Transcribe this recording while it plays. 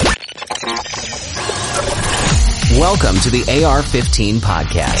Welcome to the AR-15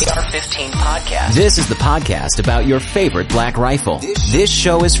 Podcast. AR-15 Podcast. This is the podcast about your favorite black rifle. This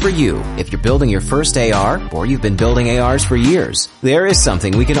show is for you if you're building your first AR or you've been building ARs for years. There is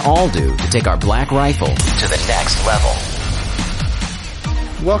something we can all do to take our black rifle to the next level.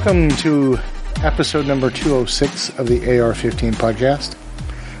 Welcome to episode number 206 of the AR-15 Podcast.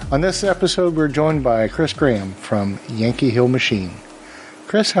 On this episode, we're joined by Chris Graham from Yankee Hill Machine.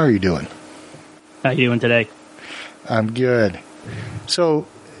 Chris, how are you doing? How you doing today? I'm good. So,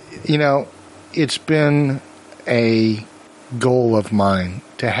 it's been a goal of mine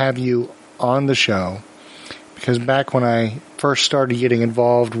to have you on the show because back when I first started getting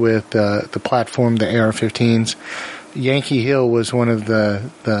involved with the platform, the AR-15s, Yankee Hill was one of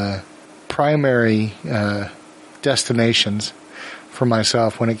the primary destinations for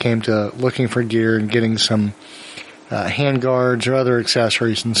myself when it came to looking for gear and getting some hand guards or other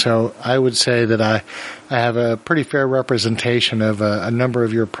accessories. And so I would say that I have a pretty fair representation of a number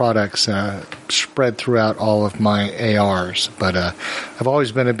of your products spread throughout all of my ARs. But I've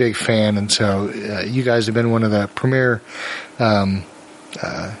always been a big fan, and so you guys have been one of the premier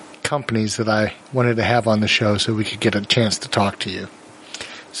companies that I wanted to have on the show so we could get a chance to talk to you.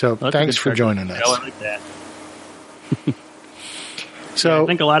 So thanks for joining us. I like that. So yeah, I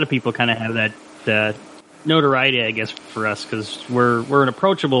think a lot of people kind of have that notoriety, I guess, for us because we're an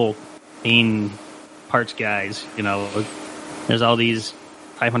approachable main parts guys. There's all these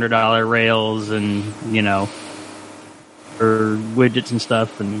 $500 rails and or widgets and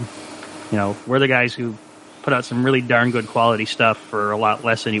stuff, and we're the guys who put out some really darn good quality stuff for a lot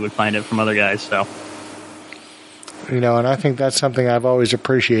less than you would find it from other guys. So, and I think that's something I've always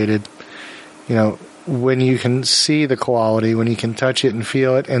appreciated. When you can see the quality, when you can touch it and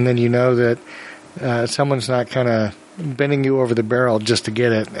feel it, and then you know that someone's not kind of bending you over the barrel just to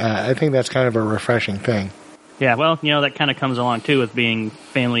get it. I think that's kind of a refreshing thing. Yeah, well, that kind of comes along, too, with being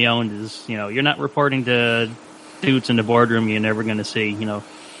family-owned is, you're not reporting to dudes in the boardroom you're never going to see. You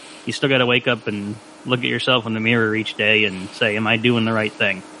still got to wake up and look at yourself in the mirror each day and say, am I doing the right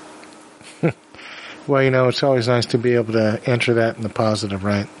thing? Well, it's always nice to be able to enter that in the positive,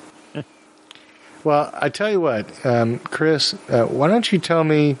 right? Well, I tell you what, Chris, why don't you tell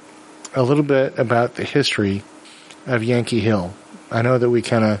me a little bit about the history of Yankee Hill? I know that we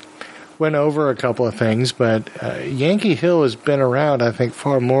kind of went over a couple of things, but Yankee Hill has been around, I think,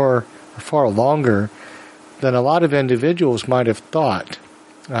 far longer than a lot of individuals might have thought.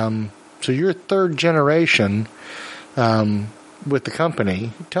 So you're third generation with the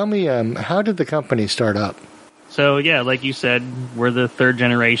company. Tell me, how did the company start up? So, yeah, like you said, we're the third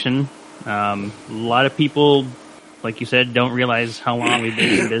generation. A lot of people, like you said, don't realize how long we've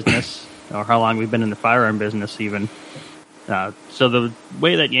been in business or how long we've been in the firearm business even. So the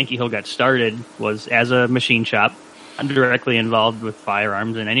way that Yankee Hill got started was as a machine shop, not directly involved with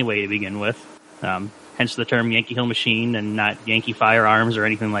firearms in any way to begin with. Hence the term Yankee Hill Machine and not Yankee Firearms or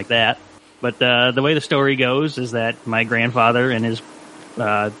anything like that. But the way the story goes is that my grandfather and his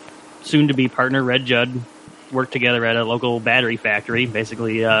soon-to-be partner, Red Judd, worked together at a local battery factory,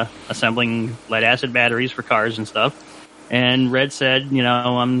 basically assembling lead-acid batteries for cars and stuff. And Red said,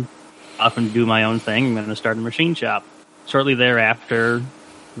 I'm off and do my own thing. I'm going to start a machine shop. Shortly thereafter,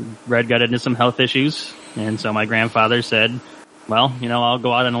 Red got into some health issues, and so my grandfather said, well, I'll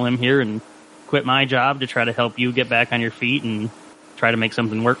go out on a limb here and quit my job to try to help you get back on your feet and try to make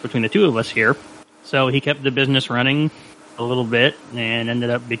something work between the two of us here. So he kept the business running a little bit and ended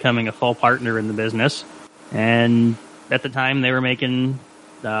up becoming a full partner in the business. And at the time, they were making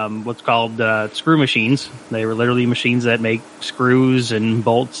what's called screw machines. They were literally machines that make screws and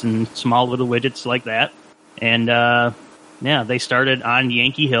bolts and small little widgets like that. And, they started on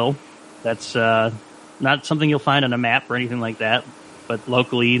Yankee Hill. That's not something you'll find on a map or anything like that. But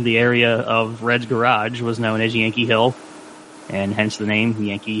locally, the area of Red's garage was known as Yankee Hill, and hence the name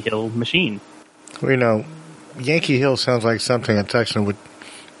Yankee Hill Machine. Well, Yankee Hill sounds like something a Texan would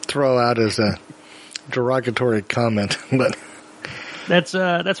throw out as a derogatory comment, but that's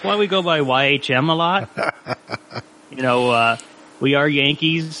why we go by YHM a lot. We are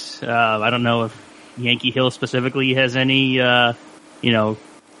Yankees. I don't know if Yankee Hill specifically has any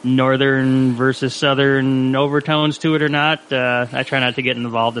northern versus southern overtones to it or not. I try not to get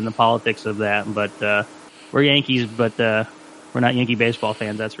involved in the politics of that, but we're Yankees, but we're not Yankee baseball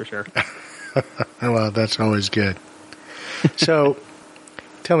fans, that's for sure. Well, that's always good. So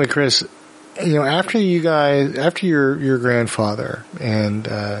tell me, Chris, after your grandfather and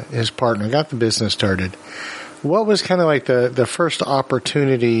his partner got the business started, what was kind of like the first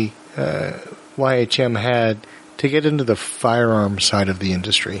opportunity YHM had to get into the firearm side of the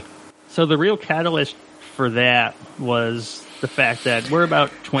industry? So the real catalyst for that was the fact that we're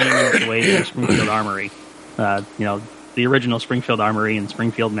about 20 minutes away from Springfield Armory. The original Springfield Armory in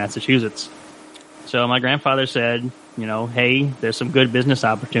Springfield, Massachusetts. So my grandfather said, hey, there's some good business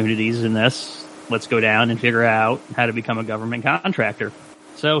opportunities in this. Let's go down and figure out how to become a government contractor.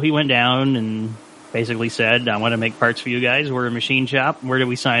 So he went down and basically said, I want to make parts for you guys. We're a machine shop. Where do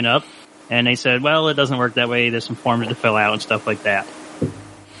we sign up? And they said, well, it doesn't work that way. There's some forms to fill out and stuff like that.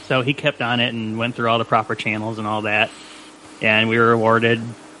 So he kept on it and went through all the proper channels and all that. And we were awarded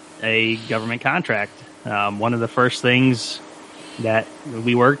a government contract. One of the first things that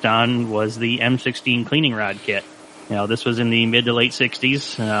we worked on was the M16 cleaning rod kit. This was in the mid to late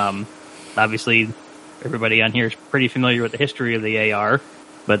 60s. Obviously, everybody on here is pretty familiar with the history of the AR.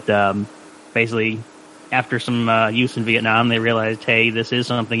 But basically, after some use in Vietnam, they realized, hey, this is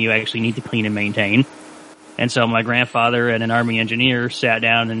something you actually need to clean and maintain. And so my grandfather and an Army engineer sat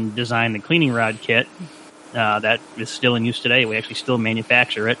down and designed the cleaning rod kit that is still in use today. We actually still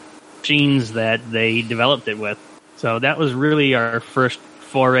manufacture it. Machines that they developed it with. So that was really our first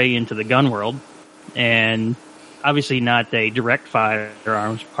foray into the gun world. And obviously not a direct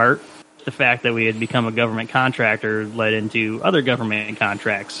firearms part. The fact that we had become a government contractor led into other government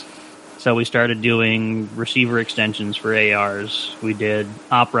contracts. So we started doing receiver extensions for ARs. We did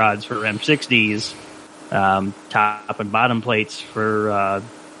op rods for M60s, top and bottom plates for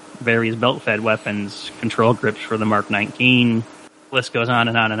various belt-fed weapons, control grips for the Mark 19. List goes on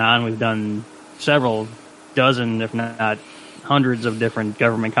and on and on. We've done several dozen, if not hundreds of different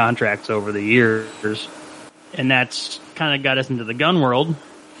government contracts over the years. And that's kind of got us into the gun world.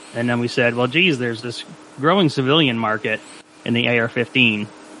 And then we said, well, geez, there's this growing civilian market in the AR-15.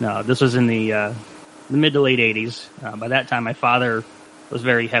 No, this was in the mid to late 80s. By that time, my father was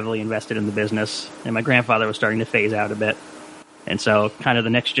very heavily invested in the business, and my grandfather was starting to phase out a bit. And so kind of the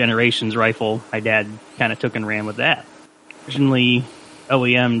next generation's rifle, my dad kind of took and ran with that. Originally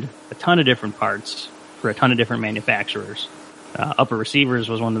OEM'd a ton of different parts for a ton of different manufacturers. Upper receivers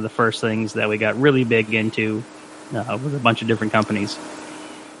was one of the first things that we got really big into with a bunch of different companies.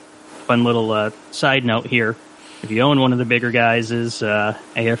 Fun little side note here. If you own one of the bigger guys is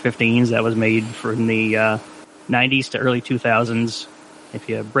AR-15s that was made from the 90s to early 2000s. If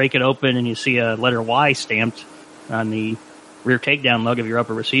you break it open and you see a letter Y stamped on the rear takedown lug of your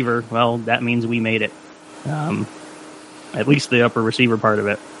upper receiver, well, that means we made it. At least the upper receiver part of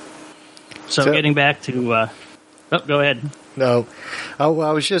it. So getting back to, go ahead. No, I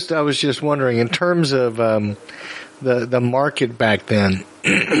was just wondering in terms of the market back then.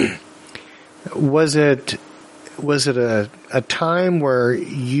 Was it a time where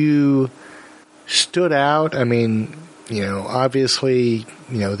you stood out? I mean, obviously,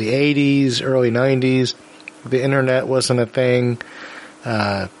 the 80s, early 90s, the internet wasn't a thing.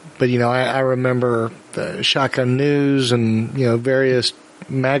 But, I remember the Shotgun News and, various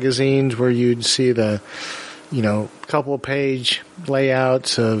magazines where you'd see the, couple of page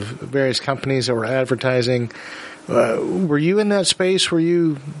layouts of various companies that were advertising. Were you in that space? Were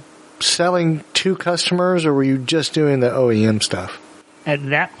you selling to customers, or were you just doing the OEM stuff?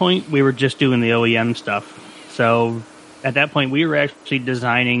 At that point, we were just doing the OEM stuff. So at that point, we were actually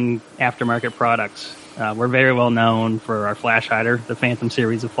designing aftermarket products. We're very well known for our flash hider, the Phantom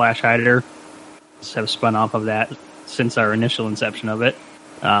series of flash hider. Have spun off of that since our initial inception of it.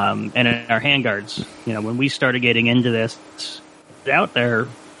 And in our handguards, when we started getting into this, out there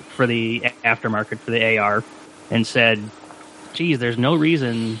for the aftermarket for the AR, and said, geez, there's no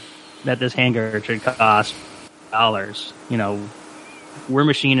reason that this handguard should cost $. We're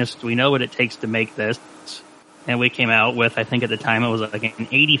machinists. We know what it takes to make this. And we came out with, I think at the time it was like an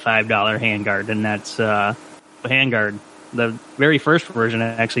 $85 handguard, and that's a handguard. The very first version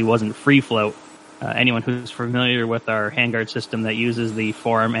actually wasn't free float. Anyone who's familiar with our handguard system that uses the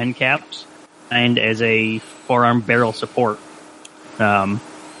forearm end caps and as a forearm barrel support.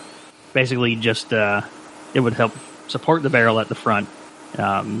 Basically just it would help support the barrel at the front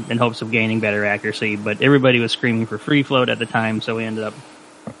in hopes of gaining better accuracy. But everybody was screaming for free float at the time, so we ended up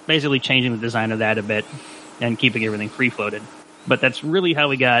basically changing the design of that a bit and keeping everything free floated. But that's really how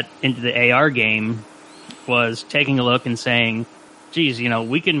we got into the AR game, was taking a look and saying, geez,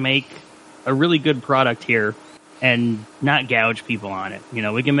 we can make a really good product here and not gouge people on it.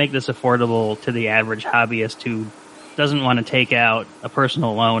 We can make this affordable to the average hobbyist who doesn't want to take out a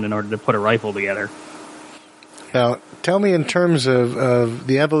personal loan in order to put a rifle together. Now, tell me in terms of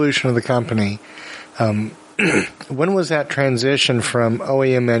the evolution of the company, when was that transition from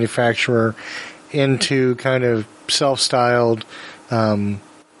OEM manufacturer into kind of self-styled,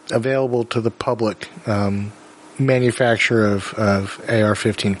 available to the public manufacturer of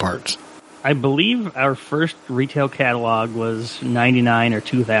AR-15 parts? I believe our first retail catalog was 99 or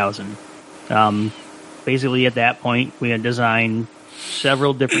 2000. Basically, at that point, we had designed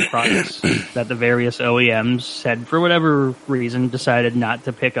several different products that the various OEMs had, for whatever reason, decided not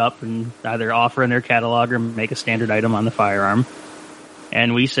to pick up and either offer in their catalog or make a standard item on the firearm.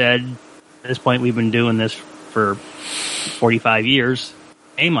 And we said, at this point, we've been doing this for 45 years,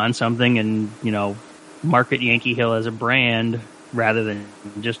 aim on something and, market Yankee Hill as a brand rather than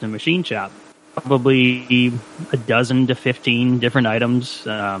just a machine shop. Probably a dozen to 15 different items,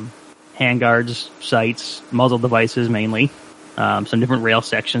 handguards, sights, muzzle devices mainly, some different rail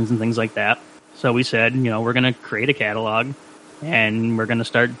sections and things like that. So we said, we're going to create a catalog and we're going to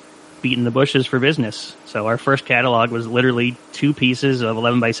start beating the bushes for business. So our first catalog was literally 2 pieces of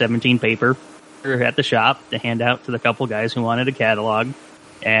 11 by 17 paper at the shop to hand out to the couple guys who wanted a catalog.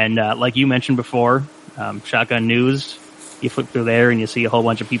 And like you mentioned before, Shotgun News, you flip through there and you see a whole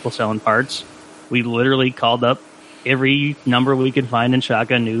bunch of people selling parts. We literally called up every number we could find in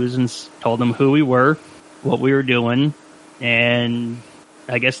Shotgun News and told them who we were, what we were doing, and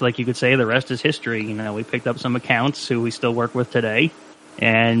I guess like you could say the rest is history. We picked up some accounts who we still work with today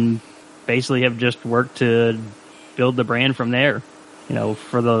and basically have just worked to build the brand from there.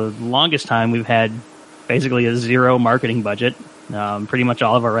 For the longest time we've had basically a zero marketing budget. Pretty much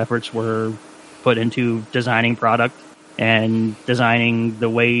all of our efforts were put into designing product and designing the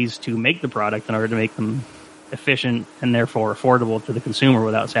ways to make the product in order to make them efficient and therefore affordable to the consumer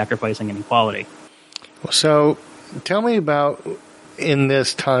without sacrificing any quality. So tell me about in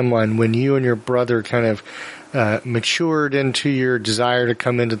this timeline when you and your brother kind of matured into your desire to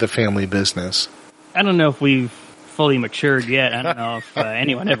come into the family business. I don't know if we've fully matured yet. I don't know if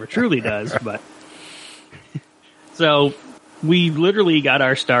anyone ever truly does, but so we literally got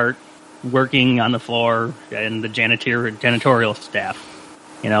our start working on the floor and the janitorial staff.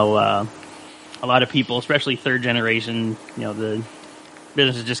 A lot of people, especially third generation, the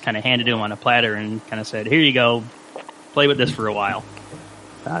business just kind of handed to them on a platter and kind of said, here you go, play with this for a while.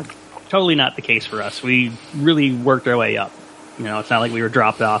 Totally not the case for us. We really worked our way up. It's not like we were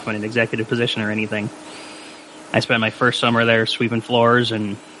dropped off in an executive position or anything. I spent my first summer there sweeping floors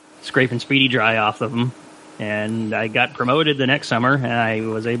and scraping Speedy Dry off of them. And I got promoted the next summer, and I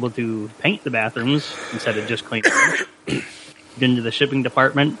was able to paint the bathrooms instead of just cleaning them. Got into the shipping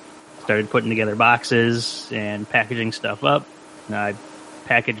department, started putting together boxes and packaging stuff up. And I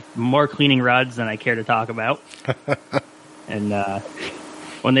packaged more cleaning rods than I care to talk about. And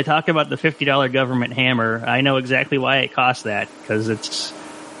when they talk about the $50 government hammer, I know exactly why it costs that, because it's,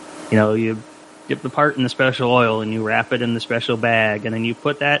 you dip the part in the special oil and you wrap it in the special bag, and then you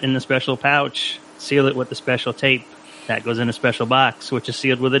put that in the special pouch, seal it with the special tape. That goes in a special box, which is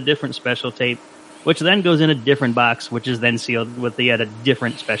sealed with a different special tape, which then goes in a different box, which is then sealed with a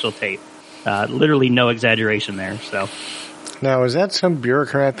different special tape. Literally no exaggeration there. So, now, is that some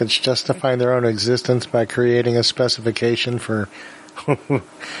bureaucrat that's justifying their own existence by creating a specification for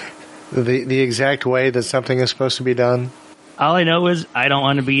the exact way that something is supposed to be done? All I know is I don't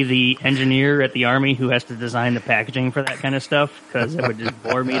want to be the engineer at the Army who has to design the packaging for that kind of stuff, because it would just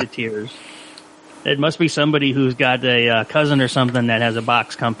bore me to tears. It must be somebody who's got a cousin or something that has a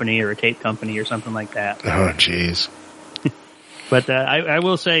box company or a tape company or something like that. Oh, jeez. But I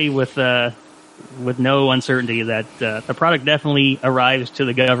will say with no uncertainty that the product definitely arrives to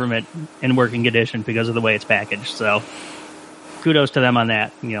the government in working condition because of the way it's packaged. So kudos to them on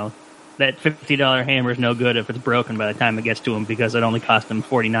that. That $50 hammer is no good if it's broken by the time it gets to them, because it only cost them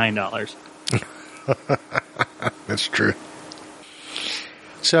 $49. That's true.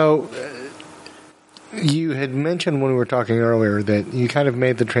 So you had mentioned when we were talking earlier that you kind of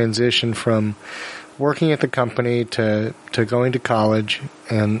made the transition from working at the company to going to college,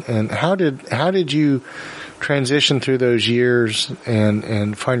 and how did you transition through those years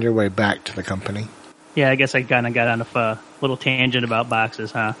and find your way back to the company? Yeah, I guess I kind of got on a little tangent about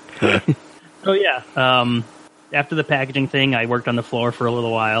boxes, huh? So yeah, after the packaging thing, I worked on the floor for a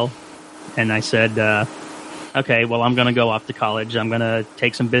little while, and I said, okay, well, I'm going to go off to college. I'm going to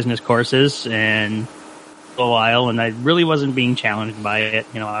take some business courses and a while, and I really wasn't being challenged by it.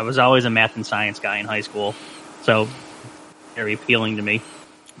 I was always a math and science guy in high school, so very appealing to me.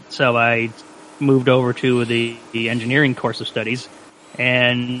 So I moved over to the engineering course of studies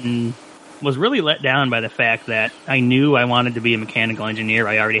and was really let down by the fact that I knew I wanted to be a mechanical engineer.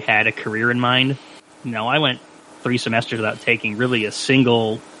 I already had a career in mind. I went 3 semesters without taking really a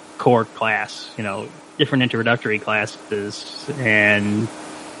single core class, different introductory classes and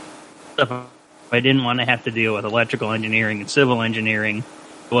stuff I didn't want to have to deal with. Electrical engineering and civil engineering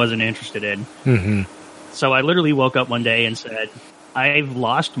I wasn't interested in. Mm-hmm. So I literally woke up one day and said, I've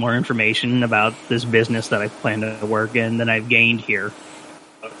lost more information about this business that I plan to work in than I've gained here,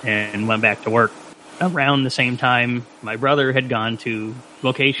 and went back to work. Around the same time, my brother had gone to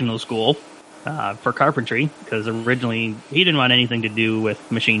vocational school for carpentry, because originally he didn't want anything to do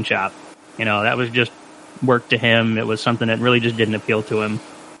with machine shop. That was just work to him. It was something that really just didn't appeal to him.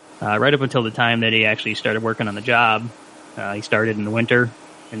 Right up until the time that he actually started working on the job. He started in the winter,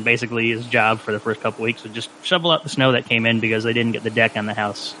 and basically his job for the first couple weeks was just shovel out the snow that came in because they didn't get the deck on the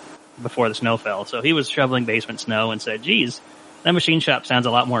house before the snow fell. So he was shoveling basement snow and said, geez, that machine shop sounds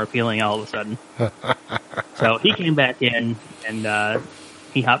a lot more appealing all of a sudden. So he came back in, and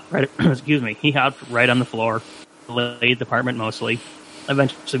he hopped right on the floor, the lathe department mostly.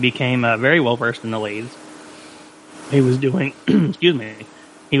 Eventually became very well versed in the lathes. He was doing,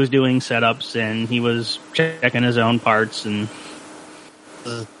 he was doing setups, and he was checking his own parts and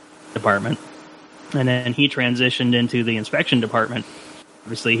department. And then he transitioned into the inspection department.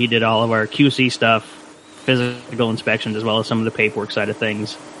 Obviously, he did all of our QC stuff, physical inspections, as well as some of the paperwork side of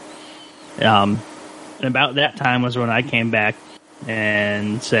things. And about that time was when I came back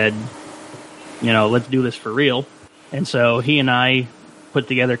and said, let's do this for real. And so he and I put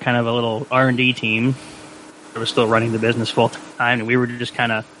together kind of a little R&D team. I was still running the business full time, and we were just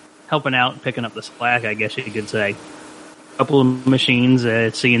kind of helping out, picking up the slack, I guess you could say. A couple of machines, a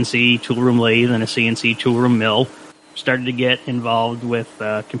CNC tool room lathe and a CNC tool room mill. Started to get involved with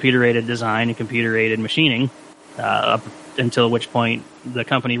computer-aided design and computer-aided machining, up until which point the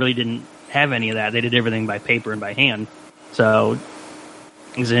company really didn't have any of that. They did everything by paper and by hand. So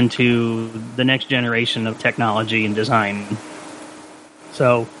it was into the next generation of technology and design.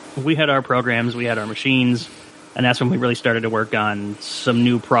 So we had our programs, we had our machines, and that's when we really started to work on some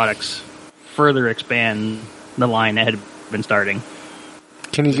new products, further expand the line that had been starting.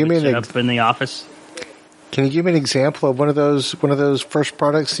 Can you give me up in the office? Can you give me an example of one of those first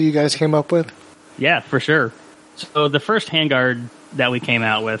products that you guys came up with? Yeah, for sure. So the first handguard that we came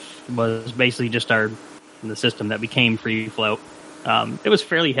out with was basically just the system that became Free Float. It was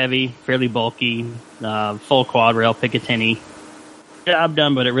fairly heavy, fairly bulky, full quad rail, Picatinny. Job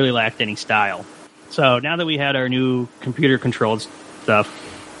done, but it really lacked any style. So now that we had our new computer-controlled stuff,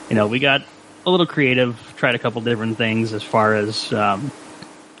 we got a little creative, tried a couple different things as far as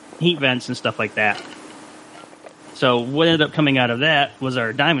heat vents and stuff like that. So what ended up coming out of that was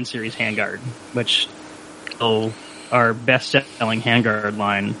our Diamond Series handguard, which is our best-selling handguard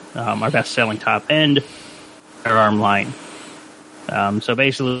line, our best-selling top-end firearm line. So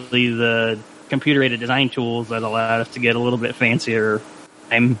basically the computer-aided design tools that allowed us to get a little bit fancier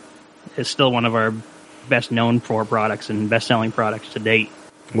is still one of our best-known for products and best-selling products to date.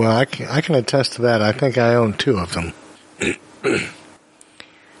 Well, I can attest to that. I think I own 2 of them.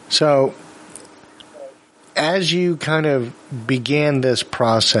 So, as you kind of began this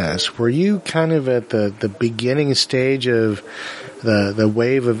process, were you kind of at the beginning stage of the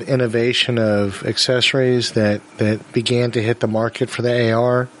wave of innovation of accessories that began to hit the market for the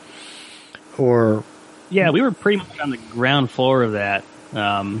AR? Or yeah, we were pretty much on the ground floor of that.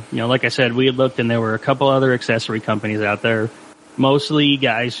 Like I said, we had looked, and there were a couple other accessory companies out there, mostly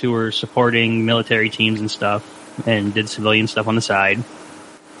guys who were supporting military teams and stuff, and did civilian stuff on the side.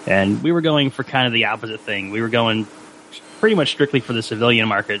 And we were going for kind of the opposite thing. We were going pretty much strictly for the civilian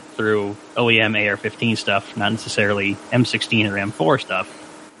market through OEM AR-15 stuff, not necessarily M16 or M4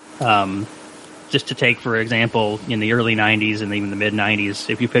 stuff. Just to take, for example, in the early 90s and even the mid-90s,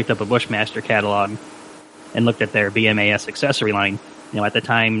 if you picked up a Bushmaster catalog and looked at their BMAS accessory line, at the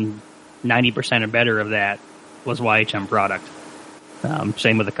time, 90% or better of that was YHM product.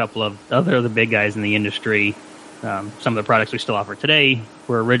 Same with a couple of the big guys in the industry. Some of the products we still offer today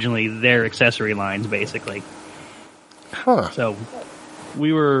were originally their accessory lines, basically. Huh. So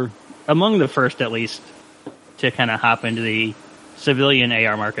we were among the first, at least, to kind of hop into the civilian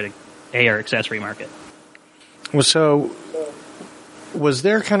AR accessory market. Well, so was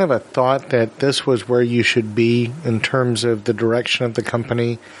there kind of a thought that this was where you should be in terms of the direction of the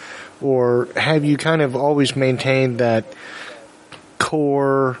company? Or have you kind of always maintained that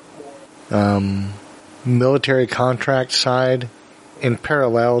core military contract side in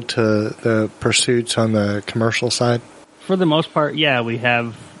parallel to the pursuits on the commercial side? For the most part, yeah, we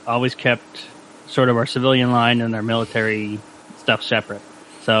have always kept sort of our civilian line and our military stuff separate.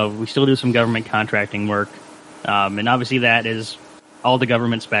 So we still do some government contracting work. And obviously that is all the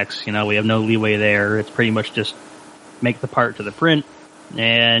government specs. We have no leeway there. It's pretty much just make the part to the print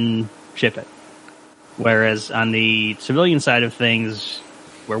and ship it. Whereas on the civilian side of things,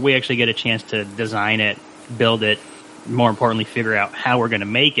 where we actually get a chance to design it, build it, more importantly, figure out how we're going to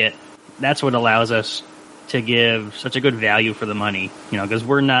make it, that's what allows us to give such a good value for the money, because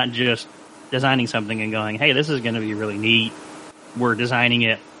we're not just designing something and going, hey, this is going to be really neat. We're designing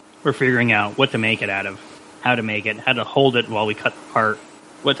it. We're figuring out what to make it out of, how to make it, how to hold it while we cut the part,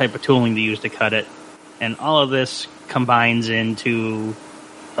 what type of tooling to use to cut it. And all of this combines into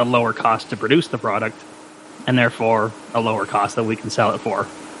a lower cost to produce the product, and therefore a lower cost that we can sell it for.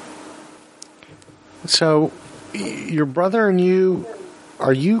 So your brother and you,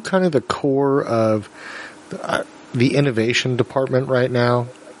 are you kind of the core of the innovation department right now?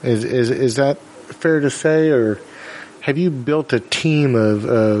 Is that fair to say, or have you built a team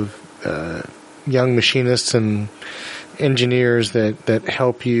of young machinists and engineers that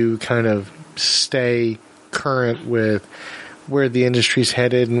help you kind of stay current with where the industry's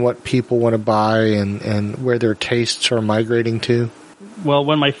headed and what people want to buy and where their tastes are migrating to? Well,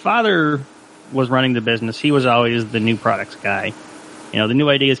 when my father was running the business, he was always the new products guy. The new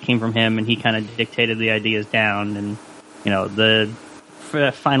ideas came from him, and he kind of dictated the ideas down. And,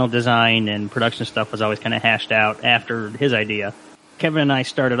 the final design and production stuff was always kind of hashed out after his idea. Kevin and I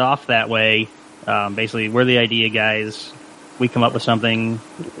started off that way. Basically, we're the idea guys. We come up with something.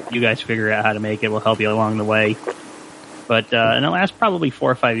 You guys figure out how to make it. We'll help you along the way. But in the last probably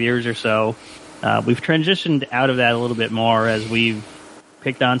 4 or 5 years or so, we've transitioned out of that a little bit more as we've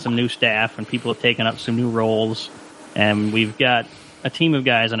picked on some new staff and people have taken up some new roles. And we've got a team of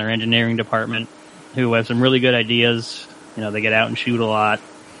guys in our engineering department who have some really good ideas. They get out and shoot a lot.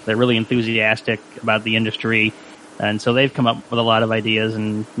 They're really enthusiastic about the industry. And so they've come up with a lot of ideas,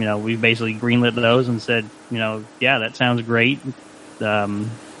 and, we've basically greenlit those and said, yeah, that sounds great.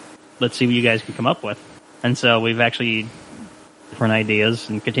 Let's see what you guys can come up with. And so we've actually different ideas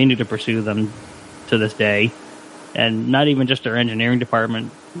and continue to pursue them to this day. And not even just our engineering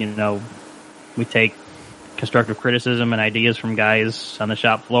department, we take constructive criticism and ideas from guys on the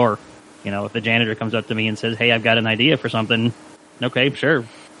shop floor. If the janitor comes up to me and says, hey, I've got an idea for something, okay, sure.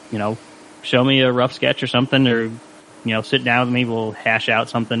 Show me a rough sketch or something, or, sit down with me, we'll hash out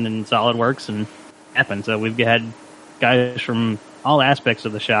something in SolidWorks and happen. So we've had guys from all aspects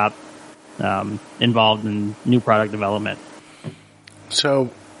of the shop involved in new product development. So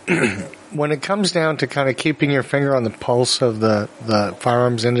when it comes down to kind of keeping your finger on the pulse of the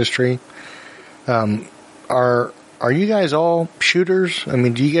firearms industry, are you guys all shooters? I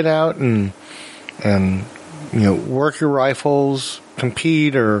mean, do you get out and work your rifles,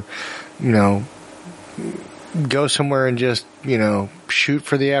 compete, or go somewhere and just shoot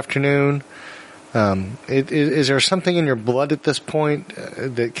for the afternoon? Is there something in your blood at this point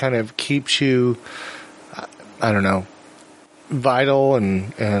that kind of keeps you, I don't know, vital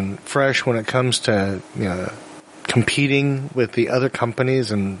and fresh when it comes to competing with the other companies?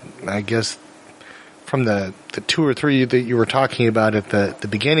 And I guess from the 2 or 3 that you were talking about at the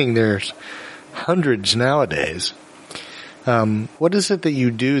beginning, there's hundreds nowadays. What is it that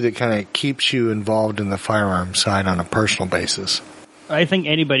you do that kind of keeps you involved in the firearm side on a personal basis? I think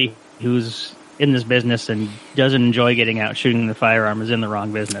anybody who's in this business and doesn't enjoy getting out shooting the firearm is in the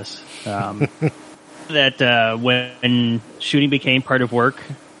wrong business. That when shooting became part of work,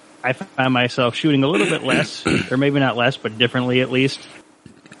 I found myself shooting a little bit less, or maybe not less, but differently at least.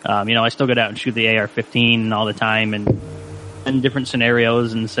 I still get out and shoot the AR-15 all the time and in different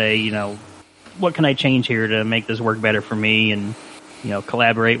scenarios and say, what can I change here to make this work better for me, and,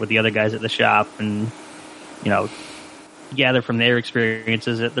 collaborate with the other guys at the shop and, gather from their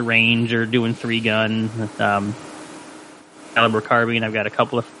experiences at the range or doing 3-gun, caliber carbine. I've got a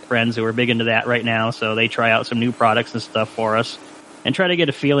couple of friends who are big into that right now, so they try out some new products and stuff for us and try to get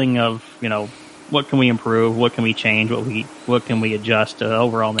a feeling of, what can we improve, what can we change, what can we adjust to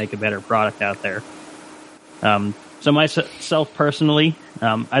overall make a better product out there. So myself personally,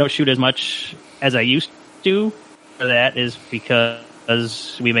 I don't shoot as much as I used to. That is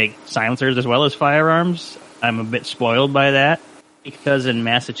because we make silencers as well as firearms. I'm a bit spoiled by that because in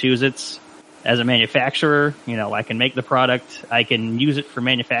Massachusetts, as a manufacturer, I can make the product, I can use it for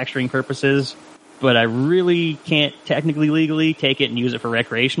manufacturing purposes, but I really can't technically legally take it and use it for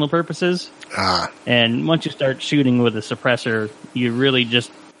recreational purposes. And once you start shooting with a suppressor, you really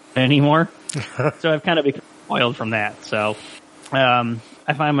just anymore. So I've kind of become spoiled from that. So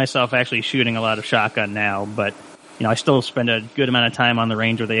I find myself actually shooting a lot of shotgun now, but I still spend a good amount of time on the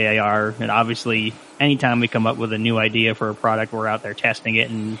range with the AR. And obviously, anytime we come up with a new idea for a product, we're out there testing it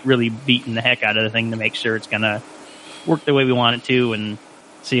and really beating the heck out of the thing to make sure it's going to work the way we want it to, and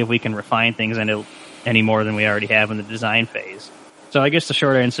see if we can refine things any more than we already have in the design phase. So I guess the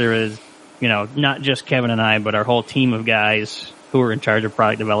short answer is, not just Kevin and I, but our whole team of guys who are in charge of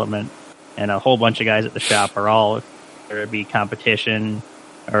product development and a whole bunch of guys at the shop are all, whether it be competition,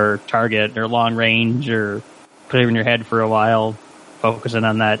 or target or long range or put it in your head for a while, focusing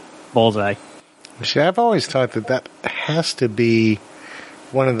on that bullseye. See, I've always thought that has to be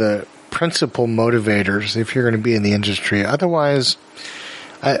one of the principal motivators if you're going to be in the industry. Otherwise,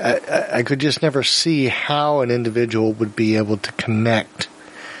 I could just never see how an individual would be able to connect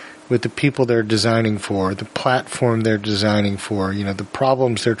with the people they're designing for, the platform they're designing for, the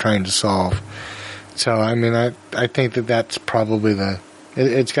problems they're trying to solve. So, I mean, I think that's probably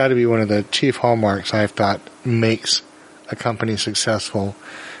it's got to be one of the chief hallmarks I've thought makes a company successful,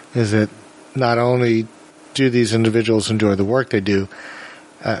 is that not only do these individuals enjoy the work they do,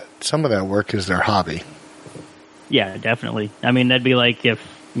 some of that work is their hobby. Yeah, definitely. I mean, that'd be like if,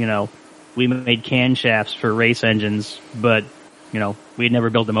 we made camshafts for race engines, but, we'd never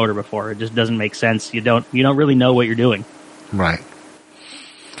built a motor before. It just doesn't make sense. You don't really know what you're doing. Right.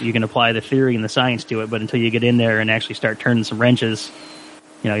 You can apply the theory and the science to it, but until you get in there and actually start turning some wrenches,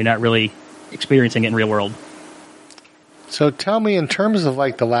 you're not really experiencing it in real world. So tell me, in terms of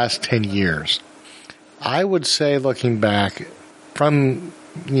like the last 10 years, I would say, looking back from,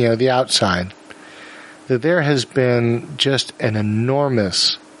 the outside, that there has been just an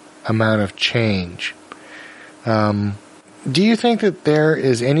enormous amount of change. Do you think that there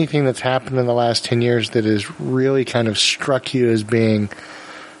is anything that's happened in the last 10 years that has really kind of struck you as being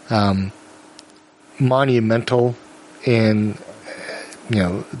monumental in,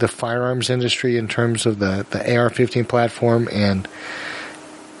 the firearms industry in terms of the AR-15 platform and,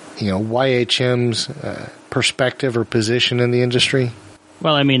 YHM's perspective or position in the industry?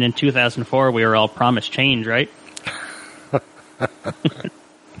 Well, I mean, in 2004, we were all promised change, right?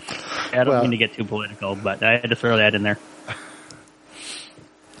 I don't mean to get too political, but I had to throw that in there.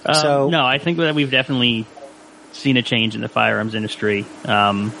 No, I think that we've definitely seen a change in the firearms industry.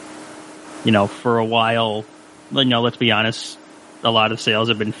 For a while, let's be honest, a lot of sales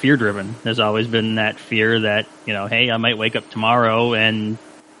have been fear-driven. There's always been that fear that, hey, I might wake up tomorrow and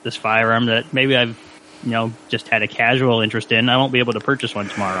this firearm that maybe I've, just had a casual interest in, I won't be able to purchase one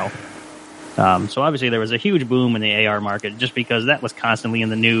tomorrow. So obviously there was a huge boom in the AR market just because that was constantly in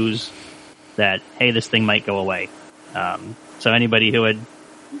the news that, hey, this thing might go away. So anybody who had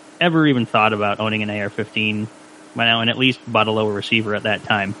ever even thought about owning an AR-15 went out and at least bought a lower receiver at that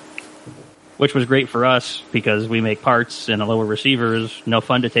time, which was great for us because we make parts and a lower receiver is no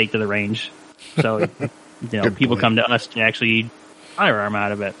fun to take to the range. So, people come to us to actually firearm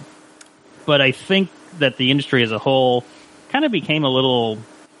out of it. But I think that the industry as a whole kind of became a little,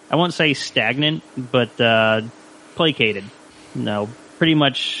 I won't say stagnant, but placated. Pretty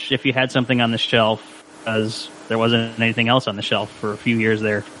much if you had something on the shelf, because there wasn't anything else on the shelf for a few years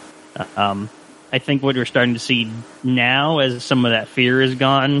there. I think what we're starting to see now, as some of that fear is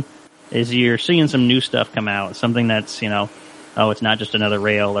gone, is you're seeing some new stuff come out. Something that's, it's not just another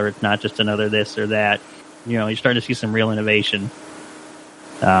rail, or it's not just another this or that. You're starting to see some real innovation.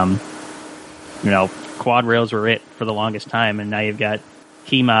 Quad rails were it for the longest time, and now you've got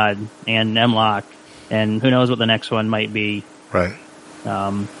key mod and M-lock, and who knows what the next one might be. Right.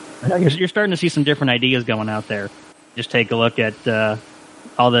 You're starting to see some different ideas going out there. Just take a look at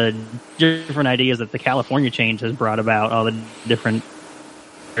all the different ideas that the California change has brought about, all the different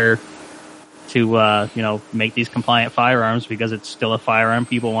to make these compliant firearms because it's still a firearm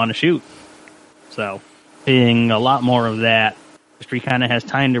people want to shoot. So seeing a lot more of that. Industry kind of has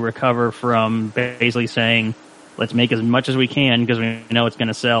time to recover from basically saying, let's make as much as we can because we know it's going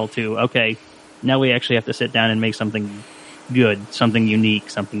to sell, to, okay, now we actually have to sit down and make something good, something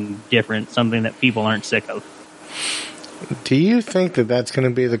unique, something different, something that people aren't sick of. Do you think that that's going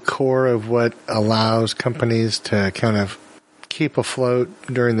to be the core of what allows companies to kind of keep afloat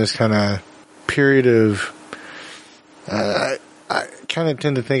during this kind of period of, I kind of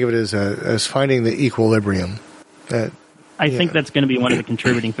tend to think of it as finding the equilibrium. I think that's going to be one of the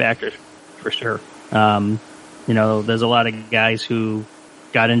contributing factors for sure. There's a lot of guys who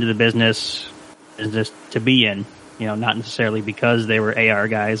got into the business just to be in, not necessarily because they were AR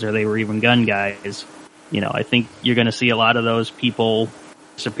guys or they were even gun guys. I think you're going to see a lot of those people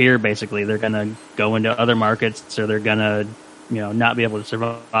disappear, basically. They're going to go into other markets, or they're going to, not be able to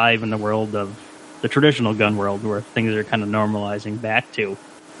survive in the world of the traditional gun world where things are kind of normalizing back to.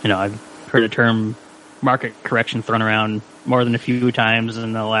 I've heard the term market correction thrown around more than a few times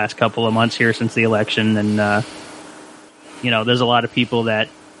in the last couple of months here since the election. And, there's a lot of people that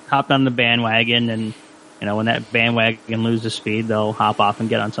hopped on the bandwagon, and, when that bandwagon loses speed, they'll hop off and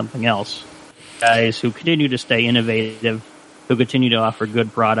get on something else. Guys who continue to stay innovative, who continue to offer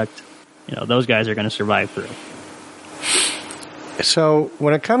good product, those guys are going to survive through. So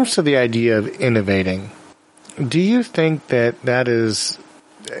when it comes to the idea of innovating, do you think that is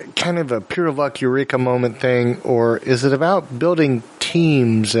kind of a pure luck eureka moment thing, or is it about building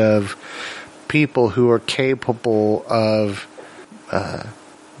teams of people who are capable of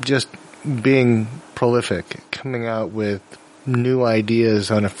just being prolific, coming out with new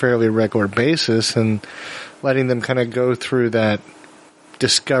ideas on a fairly regular basis and letting them kind of go through that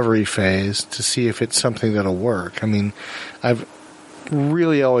discovery phase to see if it's something that'll work? I mean, I've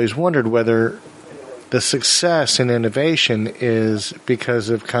really always wondered whether the success in innovation is because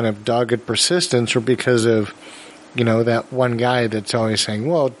of kind of dogged persistence or because of, that one guy that's always saying,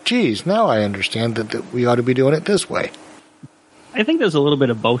 well, geez, now I understand that we ought to be doing it this way. I think there's a little bit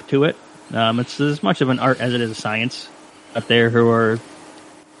of both to it. It's as much of an art as it is a science out there who are,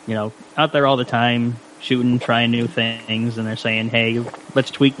 out there all the time shooting, trying new things, and they're saying, hey, let's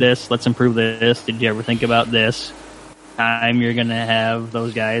tweak this, let's improve this. Did you ever think about this? You're going to have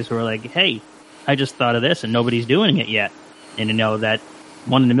those guys who are like, hey, I just thought of this and nobody's doing it yet. And that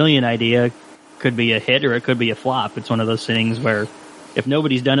 1 in a million idea could be a hit or it could be a flop. It's one of those things where if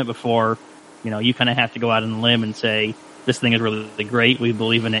nobody's done it before, you kind of have to go out on a limb and say, this thing is really great, we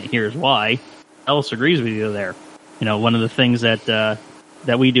believe in it, here's why. Else agrees with you there. One of the things that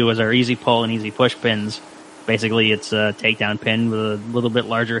we do is our easy pull and easy push pins. Basically, it's a takedown pin with a little bit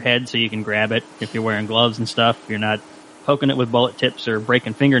larger head so you can grab it if you're wearing gloves and stuff. You're not poking it with bullet tips or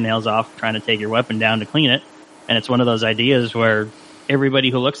breaking fingernails off trying to take your weapon down to clean it. And it's one of those ideas where everybody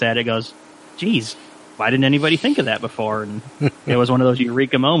who looks at it goes, geez, why didn't anybody think of that before? And it was one of those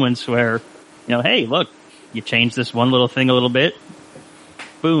eureka moments where, hey, look, you change this one little thing a little bit,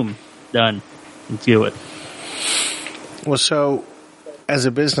 boom, done. Let's do it. Well, so as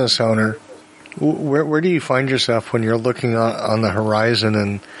a business owner, where do you find yourself when you're looking on the horizon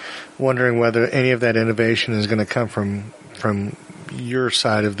and wondering whether any of that innovation is going to come from your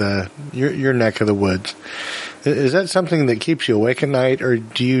side of your neck of the woods? Is that something that keeps you awake at night, or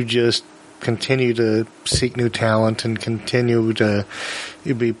do you just continue to seek new talent and continue to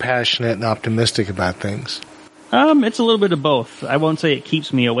be passionate and optimistic about things? It's a little bit of both. I won't say it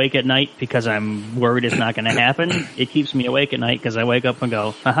keeps me awake at night because I'm worried it's not going to happen. It keeps me awake at night because I wake up and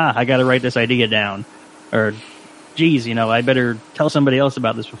go, aha, I got to write this idea down. Or, geez, I better tell somebody else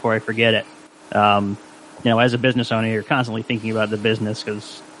about this before I forget it. As a business owner, you're constantly thinking about the business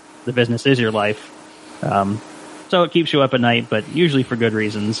because the business is your life. So it keeps you up at night, but usually for good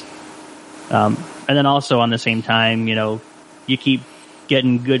reasons. And then also on the same time, you keep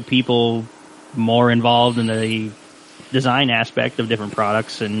getting good people more involved in the design aspect of different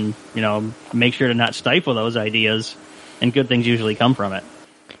products and, make sure to not stifle those ideas, and good things usually come from it.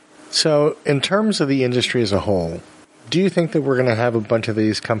 So in terms of the industry as a whole, do you think that we're going to have a bunch of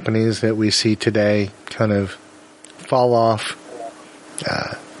these companies that we see today kind of fall off?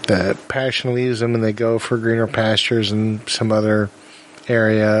 The passion leaves them and they go for greener pastures in some other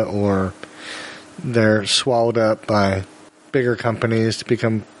area, or they're swallowed up by bigger companies to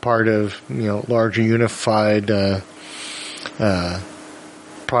become part of, larger unified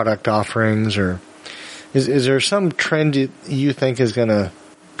product offerings? Or is there some trend you think is going to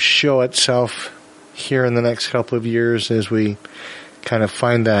show itself here in the next couple of years as we kind of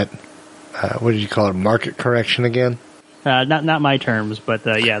find that, what did you call it, market correction again? Not my terms, but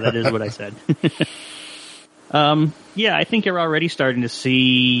yeah, that is what I said. Yeah, I think you're already starting to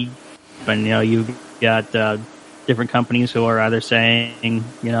see, and you've got different companies who are either saying,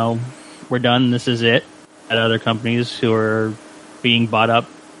 we're done, this is it, and other companies who are being bought up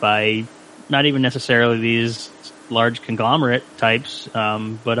by not even necessarily these large conglomerate types,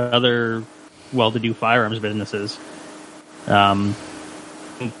 but other well-to-do firearms businesses. You're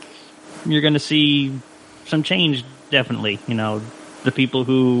going to see some change, definitely. The people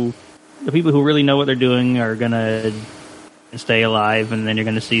who really know what they're doing are going to stay alive, and then you're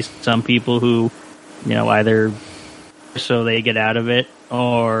going to see some people who, either so they get out of it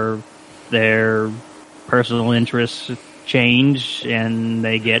or their personal interests change and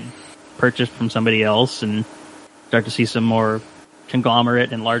they get purchased from somebody else, and start to see some more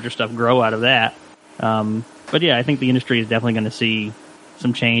conglomerate and larger stuff grow out of that. But yeah, I think the industry is definitely going to see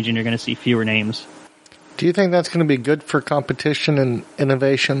some change, and you're going to see fewer names. Do you think that's going to be good for competition and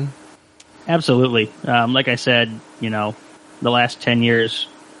innovation? Absolutely. Like I said, the last 10 years,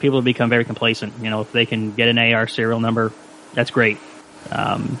 people have become very complacent. If they can get an AR serial number, that's great.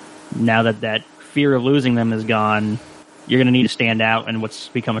 Now that fear of losing them is gone, you're going to need to stand out in what's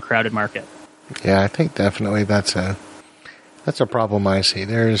become a crowded market. Yeah, I think definitely that's a problem I see.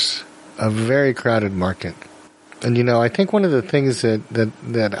 There's a very crowded market. And, I think one of the things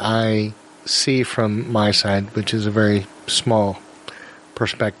that I see from my side, which is a very small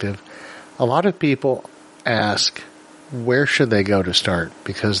perspective, a lot of people ask, where should they go to start?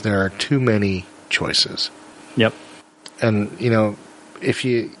 Because there are too many choices. Yep. And, if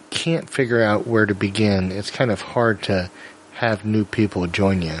you can't figure out where to begin, it's kind of hard to have new people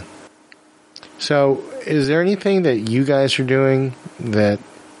join you. So, is there anything that you guys are doing that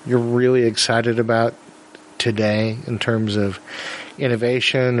you're really excited about today in terms of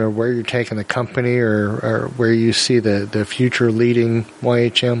innovation, or where you're taking the company, or where you see the future leading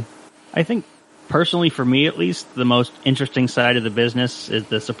YHM? I think, personally, for me at least, the most interesting side of the business is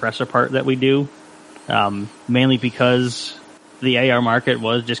the suppressor part that we do, mainly because the AR market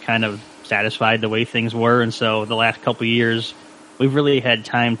was just kind of satisfied the way things were, and so the last couple of years, we've really had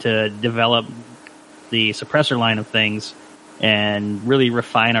time to develop the suppressor line of things and really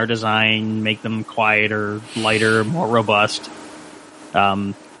refine our design, make them quieter, lighter, more robust.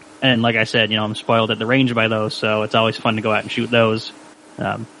 And like I said, I'm spoiled at the range by those, so it's always fun to go out and shoot those.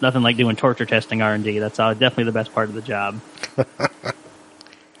 Nothing like doing torture testing R&D. That's definitely the best part of the job.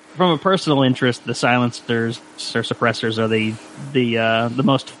 From a personal interest, the silencers or suppressors are the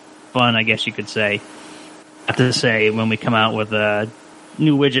most fun, I guess you could say. I have to say, when we come out with a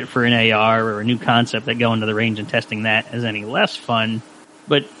new widget for an AR or a new concept that go into the range, and testing that is any less fun.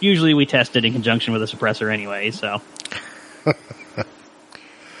 But usually we test it in conjunction with a suppressor anyway, so.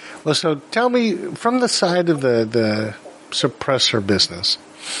 Well, so tell me, from the side of the suppressor business,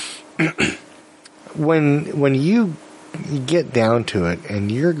 when you get down to it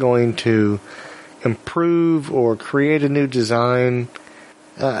and you're going to improve or create a new design,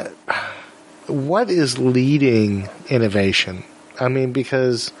 what is leading innovation? I mean,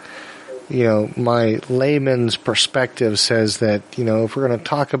 because, my layman's perspective says that, if we're going to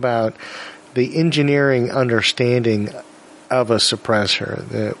talk about the engineering understanding of a suppressor,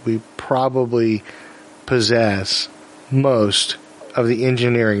 that we probably possess most of the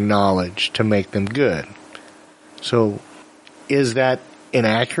engineering knowledge to make them good. So, is that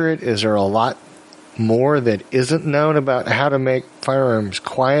inaccurate? Is there a lot more that isn't known about how to make firearms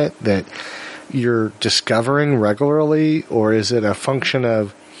quiet that you're discovering regularly, or is it a function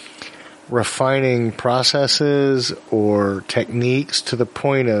of refining processes or techniques to the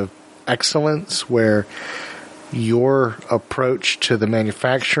point of excellence where your approach to the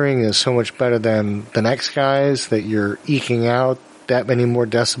manufacturing is so much better than the next guy's that you're eking out that many more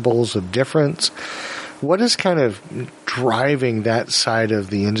decibels of difference? What is kind of driving that side of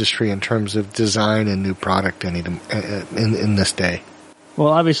the industry in terms of design and new product in this day? Well,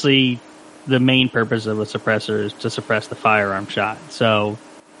 obviously, the main purpose of a suppressor is to suppress the firearm shot. So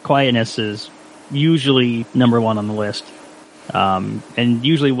quietness is usually number one on the list. And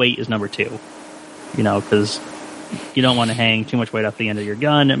usually weight is number two, because you don't want to hang too much weight off the end of your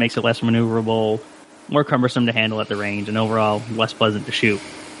gun. It makes it less maneuverable, more cumbersome to handle at the range, and overall less pleasant to shoot.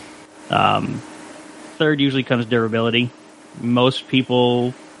 Third usually comes durability. Most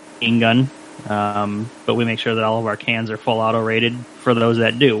people gun, but we make sure that all of our cans are full auto rated for those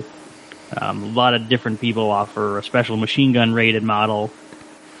that do. A lot of different people offer a special machine gun rated model,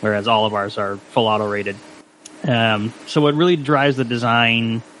 whereas all of ours are full auto rated. So what really drives the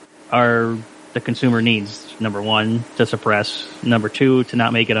design are the consumer needs. Number one, to suppress. Number two, to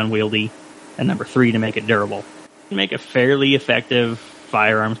not make it unwieldy. And number three, to make it durable. To make a fairly effective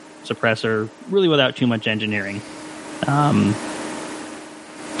firearm suppressor, really without too much engineering. I've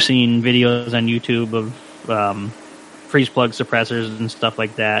seen videos on YouTube of freeze plug suppressors and stuff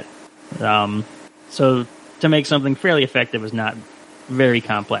like that. So to make something fairly effective is not very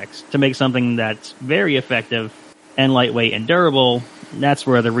complex. To make something that's very effective and lightweight and durable, that's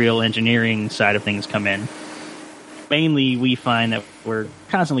where the real engineering side of things come in. Mainly, we find that we're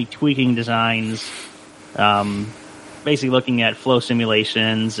constantly tweaking designs, basically looking at flow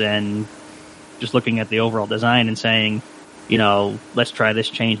simulations and just looking at the overall design and saying, let's try this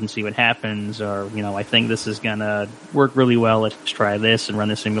change and see what happens, or, I think this is going to work really well, let's try this and run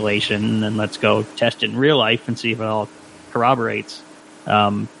the simulation, and then let's go test it in real life and see if it all corroborates.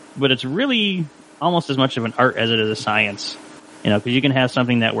 But it's really almost as much of an art as it is a science, because you can have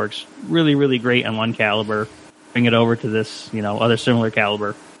something that works really, really great on one caliber, bring it over to this, other similar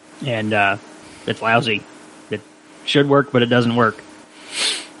caliber, and it's lousy. It should work, but it doesn't work.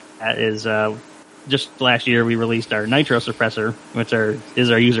 That is... Just last year, we released our nitro suppressor, which is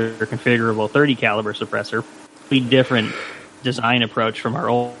our user configurable 30 caliber suppressor. Completely different design approach from our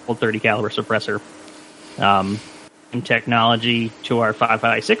old 30 caliber suppressor. And technology to our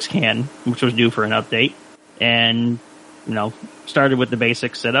 5.56 can, which was due for an update, and started with the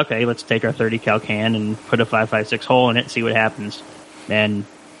basics. Said, okay, let's take our 30 cal can and put a 5.56 hole in it, see what happens. And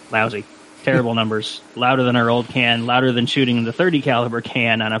lousy. Terrible numbers. Louder than our old can, louder than shooting the 30 caliber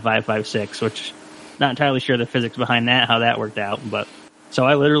can on a 5.56, which Not entirely sure the physics behind that, how that worked out. But so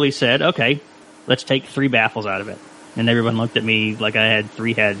I literally said, okay, let's take 3 baffles out of it. And everyone looked at me like I had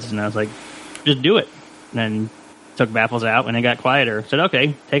 3 heads. And I was like, just do it. And then took baffles out and it got quieter. Said,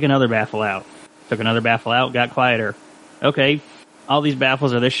 okay, take another baffle out. Took another baffle out, got quieter. Okay, all these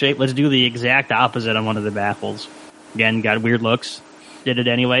baffles are this shape. Let's do the exact opposite on one of the baffles. Again, got weird looks. Did it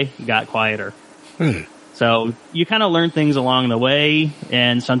anyway, got quieter. So you kind of learn things along the way,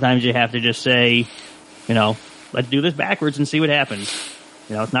 and sometimes you have to just say, let's do this backwards and see what happens.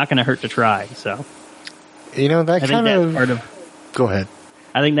 It's not going to hurt to try. So, that kind of part of. Go ahead.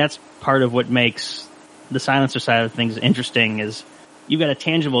 I think that's part of what makes the silencer side of things interesting is you've got a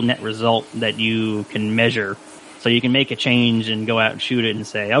tangible net result that you can measure. So you can make a change and go out and shoot it and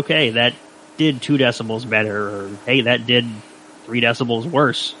say, okay, that did 2 decibels better, or hey, that did 3 decibels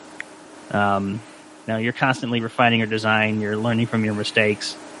worse. Now you're constantly refining your design, you're learning from your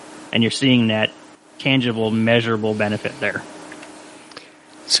mistakes, and you're seeing that tangible, measurable benefit there.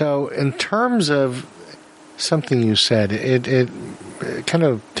 So in terms of something you said, it kind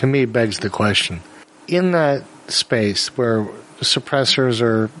of, to me, begs the question. In that space where suppressors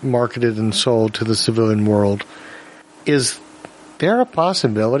are marketed and sold to the civilian world, is there a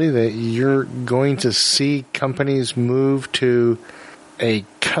possibility that you're going to see companies move to a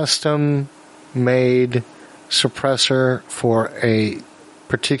custom-made suppressor for a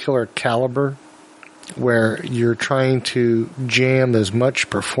particular caliber where you're trying to jam as much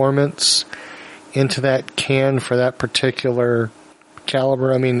performance into that can for that particular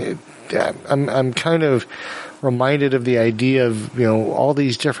caliber? I mean, I'm kind of reminded of the idea of, all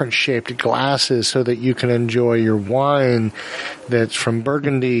these different shaped glasses so that you can enjoy your wine that's from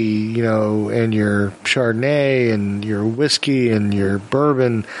Burgundy, and your Chardonnay and your whiskey and your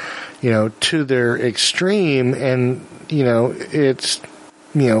bourbon, to their extreme. And, it's,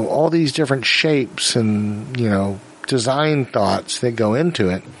 all these different shapes and, design thoughts that go into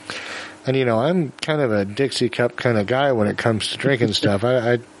it. And, I'm kind of a Dixie cup kind of guy when it comes to drinking stuff.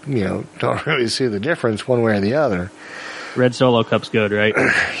 I don't really see the difference one way or the other. Red Solo cup's good, right?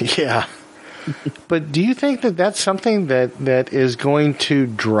 Yeah. But do you think that that's something that is going to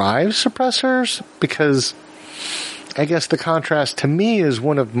drive suppressors? Because I guess the contrast to me is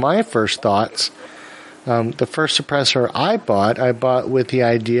one of my first thoughts. The first suppressor I bought with the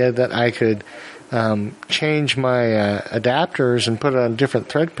idea that I could change my adapters and put it on different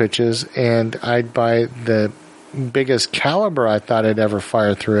thread pitches, and I'd buy the biggest caliber I thought I'd ever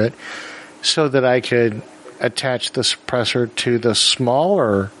fire through it so that I could attach the suppressor to the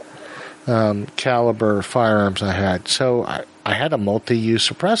smaller caliber firearms I had. So I had a multi-use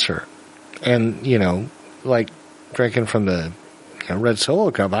suppressor. And, like drinking from the Red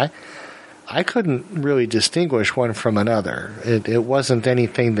Solo Cup, I couldn't really distinguish one from another. It wasn't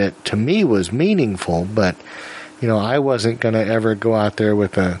anything that to me was meaningful, but, I wasn't going to ever go out there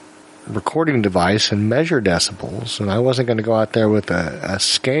with a recording device and measure decibels, and I wasn't going to go out there with a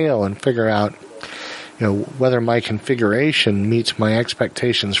scale and figure out, whether my configuration meets my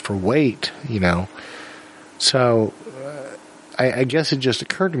expectations for weight, So, I guess it just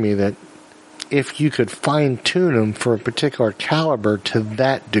occurred to me that if you could fine-tune them for a particular caliber to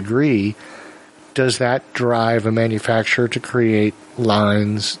that degree, does that drive a manufacturer to create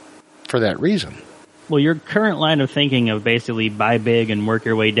lines for that reason? Well, your current line of thinking of basically buy big and work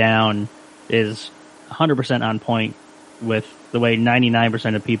your way down is 100% on point with the way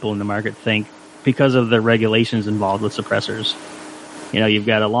 99% of people in the market think because of the regulations involved with suppressors. You've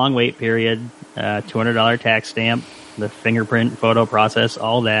got a long wait period, $200 tax stamp, the fingerprint photo process,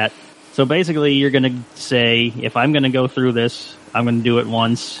 all that. So basically you're going to say, if I'm going to go through this, I'm going to do it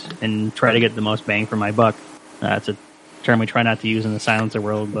once and try to get the most bang for my buck. It's a term we try not to use in the silencer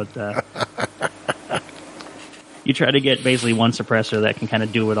world, but you try to get basically one suppressor that can kind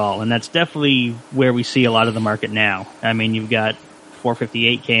of do it all. And that's definitely where we see a lot of the market now. I mean, you've got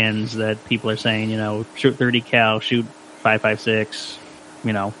 458 cans that people are saying, shoot 30 cal, shoot 5.56,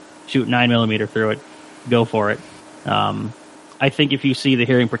 shoot 9mm through it, go for it. I think if you see the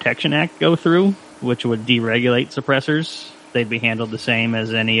Hearing Protection Act go through, which would deregulate suppressors, they'd be handled the same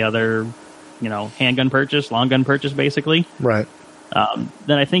as any other, handgun purchase, long gun purchase, basically. Right.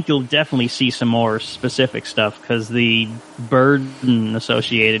 Then I think you'll definitely see some more specific stuff because the burden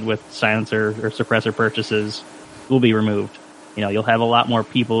associated with silencer or suppressor purchases will be removed. You'll have a lot more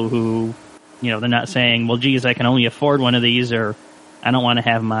people who, they're not saying, well, geez, I can only afford one of these, or I don't want to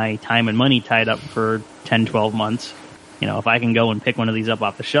have my time and money tied up for 10, 12 months. If I can go and pick one of these up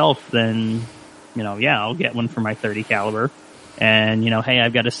off the shelf, then, I'll get one for my 30 caliber. And, hey,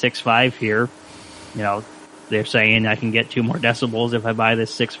 I've got a 6.5 here. They're saying I can get 2 more decibels if I buy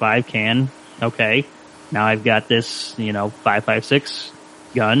this 6.5 can. okay, now I've got this, 5.56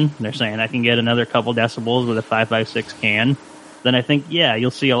 gun. They're saying I can get another couple decibels with a 5.56 can. Then I think, yeah,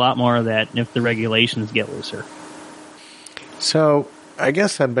 you'll see a lot more of that if the regulations get looser. So I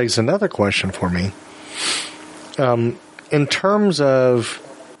guess that begs another question for me. In terms of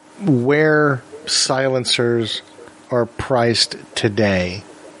where silencers are priced today,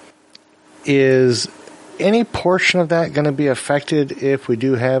 is any portion of that going to be affected if we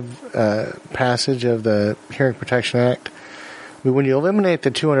do have passage of the Hearing Protection Act? When you eliminate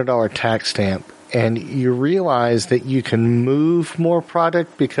the $200 tax stamp and you realize that you can move more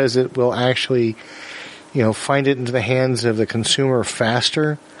product because it will actually, find it into the hands of the consumer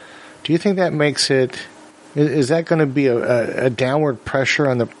faster, do you think that makes it, is that going to be a downward pressure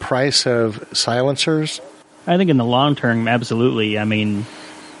on the price of silencers? I think in the long term, absolutely. I mean,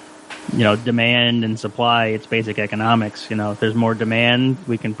 demand and supply, it's basic economics. If there's more demand,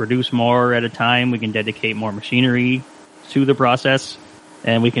 we can produce more at a time. We can dedicate more machinery to the process,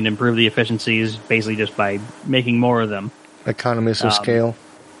 and we can improve the efficiencies basically just by making more of them. Economies of scale.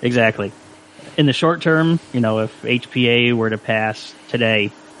 Exactly. In the short term, if HPA were to pass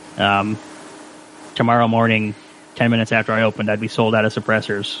today, tomorrow morning, 10 minutes after I opened, I'd be sold out of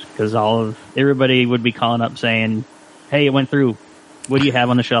suppressors because everybody would be calling up saying, hey, it went through. What do you have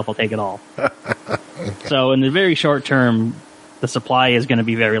on the shelf? I'll take it all. So in the very short term, the supply is going to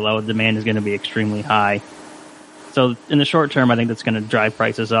be very low. The demand is going to be extremely high. So in the short term, I think that's going to drive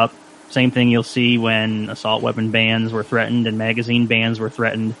prices up. Same thing you'll see when assault weapon bans were threatened and magazine bans were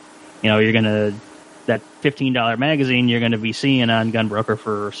threatened. That $15 magazine you're going to be seeing on Gunbroker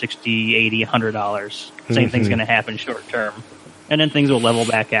for $60, $80, $100. Same thing's going to happen short term. And then things will level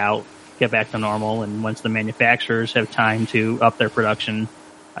back out, get back to normal, and once the manufacturers have time to up their production,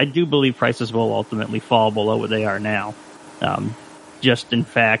 I do believe prices will ultimately fall below what they are now. Just in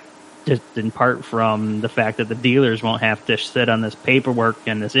part from the fact that the dealers won't have to sit on this paperwork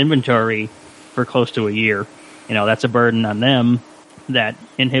and this inventory for close to a year. That's a burden on them that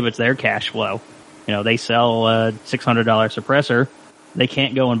inhibits their cash flow. They sell a $600 suppressor. They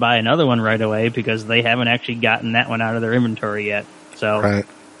can't go and buy another one right away because they haven't actually gotten that one out of their inventory yet. So right.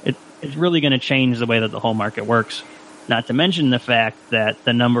 It's really going to change the way that the whole market works. Not to mention the fact that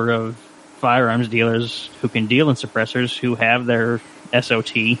the number of firearms dealers who can deal in suppressors who have their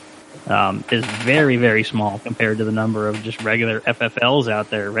SOT is very, very small compared to the number of just regular FFLs out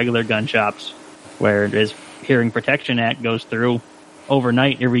there, regular gun shops, where this Hearing Protection Act goes through.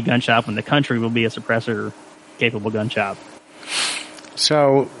 Overnight, every gun shop in the country will be a suppressor-capable gun shop.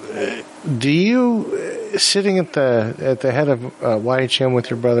 So, do you, sitting at the head of YHM with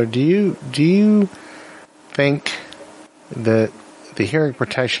your brother, do you think that the Hearing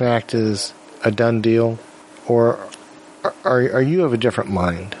Protection Act is a done deal, or are you of a different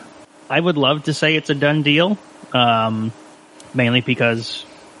mind? I would love to say it's a done deal, mainly because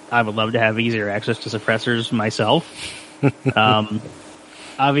I would love to have easier access to suppressors myself.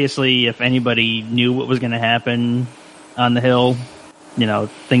 Obviously, if anybody knew what was going to happen on the Hill,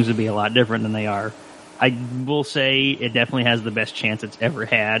 things would be a lot different than they are. I will say it definitely has the best chance it's ever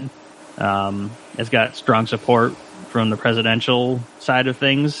had. It's got strong support from the presidential side of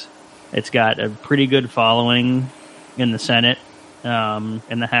things. It's got a pretty good following in the Senate,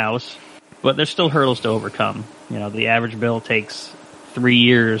 in the House, but there's still hurdles to overcome. The average bill takes 3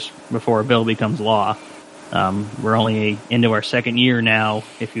 years before a bill becomes law. We're only into our second year now,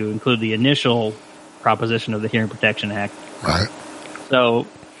 if you include the initial proposition of the Hearing Protection Act. Right. So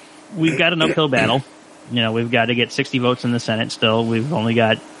we've got an uphill battle. We've got to get 60 votes in the Senate still. We've only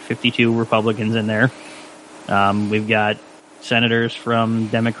got 52 Republicans in there. We've got senators from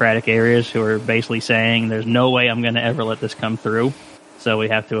Democratic areas who are basically saying there's no way I'm going to ever let this come through. So we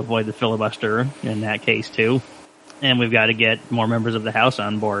have to avoid the filibuster in that case too. And we've got to get more members of the House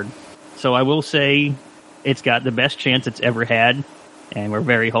on board. So I will say it's got the best chance it's ever had, and we're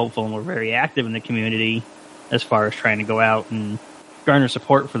very hopeful and we're very active in the community as far as trying to go out and garner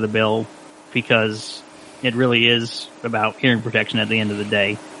support for the bill, because it really is about hearing protection at the end of the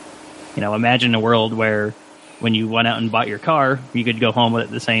day. Imagine a world where when you went out and bought your car, you could go home with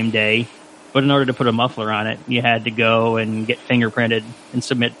it the same day, but in order to put a muffler on it, you had to go and get fingerprinted and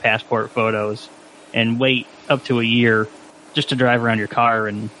submit passport photos and wait up to a year just to drive around your car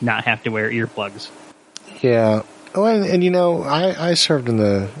and not have to wear earplugs. Yeah. Oh, and I served in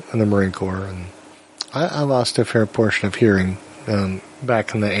the Marine Corps, and I lost a fair portion of hearing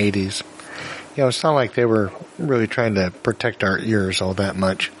back in the 80s. It's not like they were really trying to protect our ears all that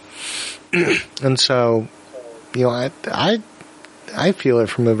much. And so, I feel it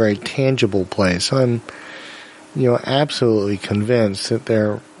from a very tangible place. I'm, absolutely convinced that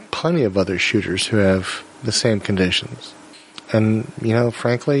there are plenty of other shooters who have the same conditions. And,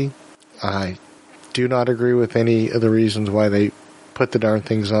 frankly, I do not agree with any of the reasons why they put the darn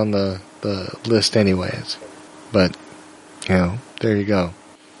things on the list anyways. But, there you go.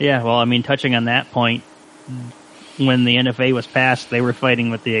 Yeah, well, touching on that point, when the NFA was passed, they were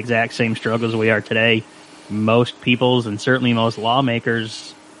fighting with the exact same struggles we are today. Most people's, and certainly most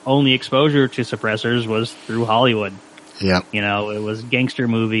lawmakers' only exposure to suppressors was through Hollywood. Yeah. It was gangster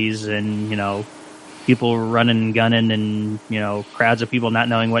movies and, people running and gunning and, crowds of people not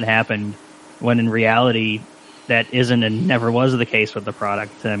knowing what happened, when in reality that isn't and never was the case with the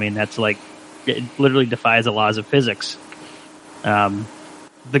product. That's it literally defies the laws of physics.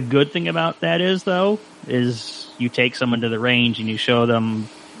 The good thing about that is you take someone to the range and you show them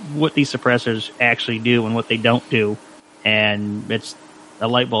what these suppressors actually do and what they don't do. And it's a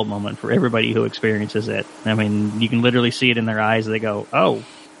light bulb moment for everybody who experiences it. You can literally see it in their eyes. They go, oh,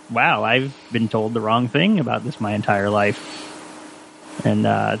 wow, I've been told the wrong thing about this my entire life.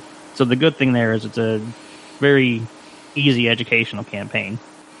 And so the good thing there is it's a very easy educational campaign.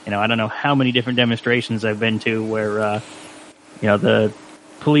 I don't know how many different demonstrations I've been to where, the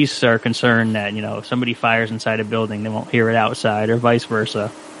police are concerned that, if somebody fires inside a building, they won't hear it outside or vice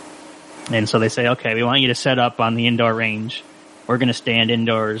versa. And so they say, okay, we want you to set up on the indoor range. We're going to stand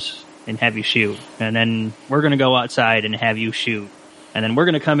indoors and have you shoot. And then we're going to go outside and have you shoot. And then we're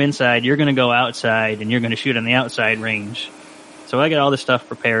going to come inside. You're going to go outside and you're going to shoot on the outside range. So I get all this stuff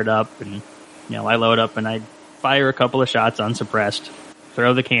prepared up and, I load up and I fire a couple of shots unsuppressed,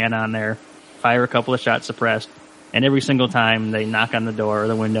 throw the can on there, fire a couple of shots suppressed. And every single time they knock on the door or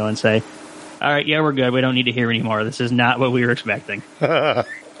the window and say, all right, yeah, we're good. We don't need to hear anymore. This is not what we were expecting.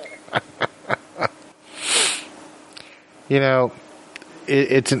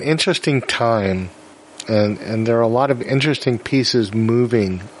 It's an interesting time, and there are a lot of interesting pieces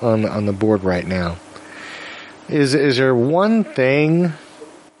moving on the board right now. Is there one thing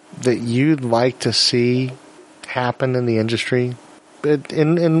that you'd like to see happen in the industry,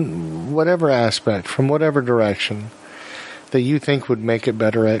 in whatever aspect, from whatever direction, that you think would make it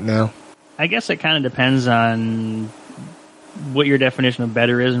better right now? I guess it kind of depends on what your definition of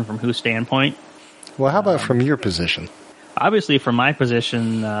better is and from whose standpoint. Well, how about from your position? Obviously, from my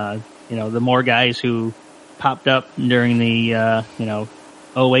position, the more guys who popped up during the,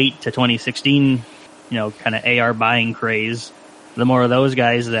 08 to 2016, kind of AR buying craze, the more of those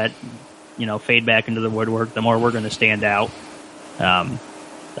guys that, fade back into the woodwork, the more we're going to stand out.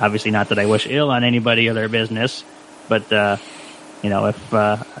 Obviously, not that I wish ill on anybody or their business, but, if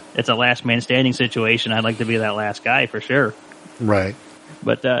it's a last man standing situation, I'd like to be that last guy for sure. Right.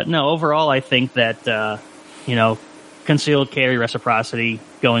 But, no, overall, I think that, concealed carry reciprocity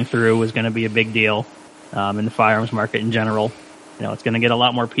going through is going to be a big deal in the firearms market in general. It's going to get a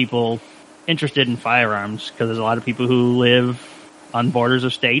lot more people interested in firearms because there's a lot of people who live on borders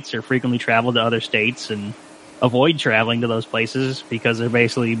of states or frequently travel to other states and avoid traveling to those places because they're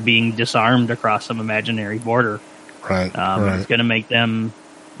basically being disarmed across some imaginary border. Right. It's going to make them,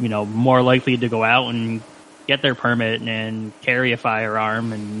 more likely to go out and get their permit and carry a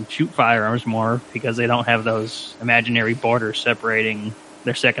firearm and shoot firearms more because they don't have those imaginary borders separating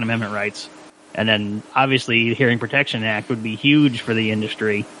their Second Amendment rights. And then, obviously, the Hearing Protection Act would be huge for the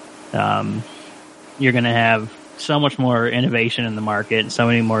industry. You're going to have so much more innovation in the market, so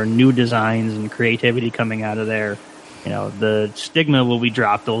many more new designs and creativity coming out of there. The stigma will be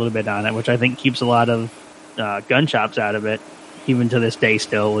dropped a little bit on it, which I think keeps a lot of gun shops out of it. Even to this day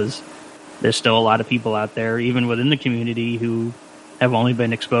there's still a lot of people out there, even within the community, who have only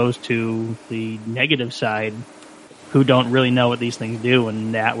been exposed to the negative side, who don't really know what these things do,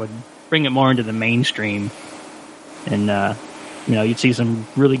 and that would bring it more into the mainstream. And, you'd see some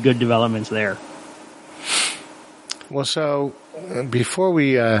really good developments there. Well, so before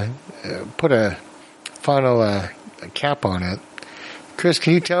we put a final cap on it, Chris,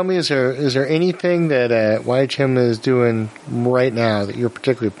 can you tell me, is there anything that YHM is doing right now that you're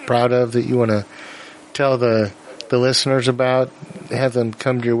particularly proud of that you want to tell the listeners about, have them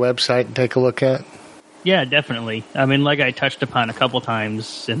come to your website and take a look at? Yeah, definitely. Like I touched upon a couple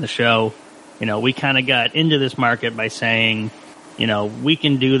times in the show, we kind of got into this market by saying, we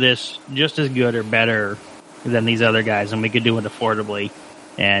can do this just as good or better than these other guys, and we could do it affordably.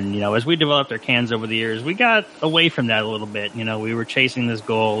 And, as we developed our cans over the years, we got away from that a little bit. We were chasing this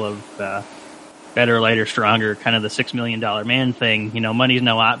goal of better, lighter, stronger, kind of the $6 million man thing. Money's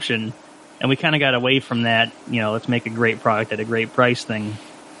no option. And we kind of got away from that, let's make a great product at a great price thing.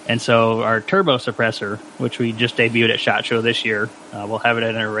 And so our turbo suppressor, which we just debuted at SHOT Show this year, we'll have it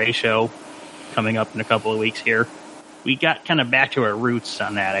at an array show coming up in a couple of weeks here. we got kind of back to our roots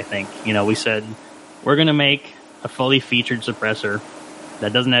on that, I think. We said, we're going to make a fully featured suppressor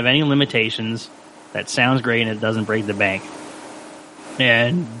that doesn't have any limitations, that sounds great, and it doesn't break the bank.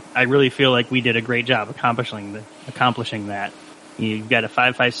 And I really feel like we did a great job accomplishing that. You've got a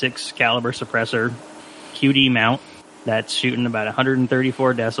 5.56 caliber suppressor, QD mount, that's shooting about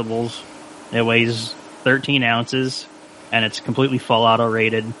 134 decibels. It weighs 13 ounces, and it's completely full auto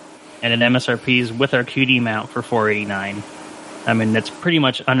rated. And it MSRPs with our QD mount for $489. I mean, that's pretty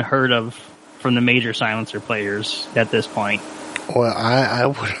much unheard of from the major silencer players at this point. Well,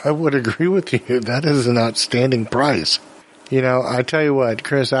 I would agree with you. That is an outstanding price. I tell you what,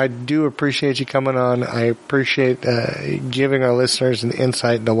 Chris, I do appreciate you coming on. I appreciate giving our listeners an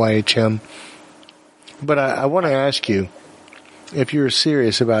insight into YHM. But I want to ask you if you're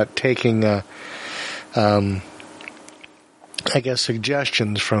serious about taking,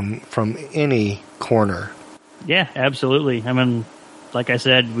 suggestions from any corner. Yeah, absolutely. I mean, like I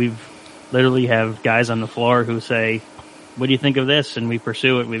said, we've literally have guys on the floor who say, what do you think of this? And we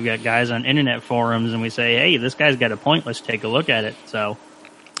pursue it. We've got guys on internet forums and we say, hey, this guy's got a point. Let's take a look at it. So,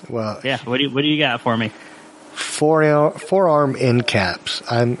 well, yeah, what do you got for me? Forearm end caps.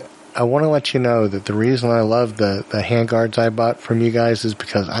 I want to let you know that the reason I love the handguards I bought from you guys is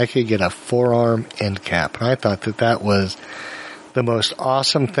because I could get a forearm end cap. And I thought that was the most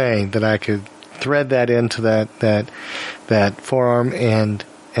awesome thing, that I could thread that into that forearm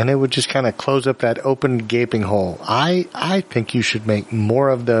and it would just kind of close up that open gaping hole. I think you should make more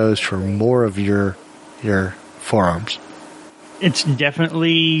of those for more of your forearms. It's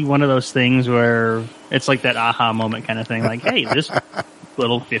definitely one of those things where it's like that aha moment kind of thing. Like, hey, this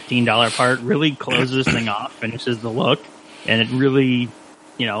little $15 part really closes this thing off, finishes the look, and it really,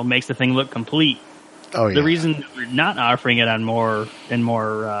 makes the thing look complete. Oh, yeah. The reason that we're not offering it on more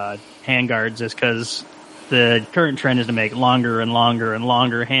handguards is because the current trend is to make longer and longer and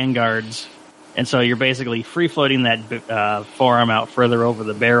longer handguards. And so you're basically free-floating that forearm out further over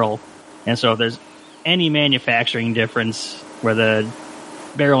the barrel. And so if there's any manufacturing difference where the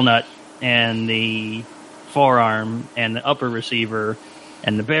barrel nut and the forearm and the upper receiver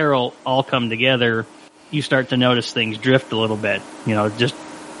and the barrel all come together, you start to notice things drift a little bit. Just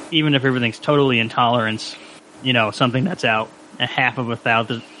even if everything's totally in tolerance, something that's out a half of a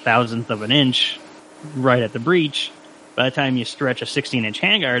thousandth of an inch right at the breech, by the time you stretch a 16-inch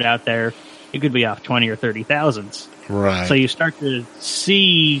handguard out there, it could be off 20 or 30 thousandths. Right. So you start to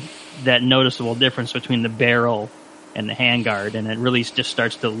see that noticeable difference between the barrel and the handguard, and it really just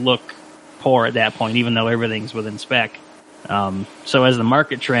starts to look poor at that point, even though everything's within spec. So as the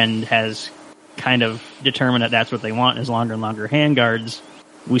market trend has kind of determined that that's what they want, is longer and longer handguards,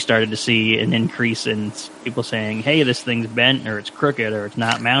 we started to see an increase in people saying, hey, this thing's bent, or it's crooked, or it's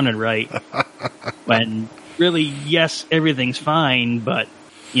not mounted right. When really, yes, everything's fine, but,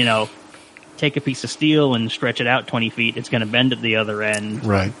 take a piece of steel and stretch it out 20 feet, it's going to bend at the other end.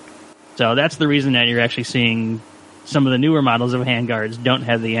 Right. So that's the reason that you're actually seeing some of the newer models of handguards don't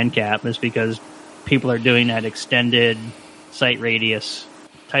have the end cap, is because people are doing that extended sight radius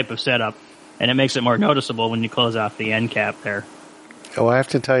type of setup, and it makes it more noticeable when you close off the end cap there. Oh, I have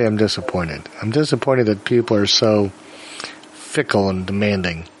to tell you, I'm disappointed. I'm disappointed that people are so fickle and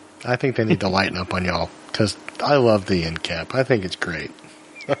demanding. I think they need to lighten up on y'all, because I love the end cap. I think it's great.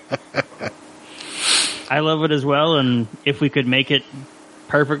 I love it as well, and if we could make it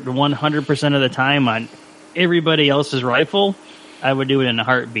perfect 100% of the time on everybody else's rifle, I would do it in a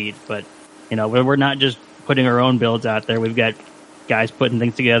heartbeat. But, we're not just putting our own builds out there. We've got guys putting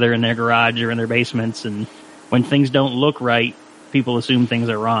things together in their garage or in their basements, and when things don't look right, people assume things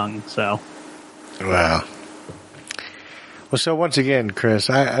are wrong. So, wow. Well, so once again, Chris,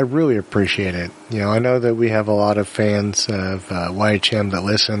 I really appreciate it. I know that we have a lot of fans of YHM that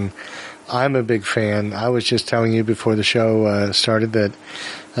listen. I'm a big fan. I was just telling you before the show started that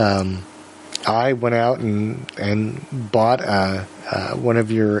I went out and bought one of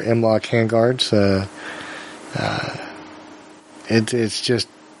your M-Lock handguards. It's just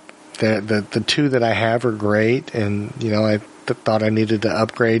the two that I have are great, and I thought I needed to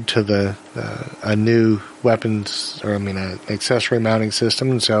upgrade to a new weapons, an accessory mounting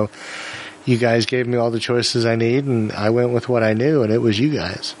system, and so you guys gave me all the choices I need, and I went with what I knew, and it was you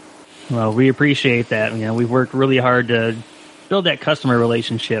guys. Well, we appreciate that. We've worked really hard to build that customer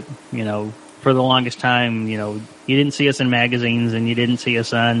relationship. For the longest time, you didn't see us in magazines and you didn't see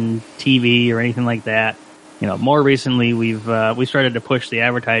us on TV or anything like that. More recently, we've started to push the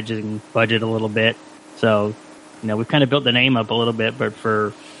advertising budget a little bit. So, we've kind of built the name up a little bit, but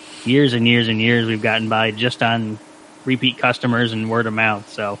for years and years and years, we've gotten by just on repeat customers and word of mouth.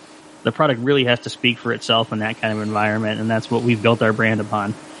 So the product really has to speak for itself in that kind of environment, and that's what we've built our brand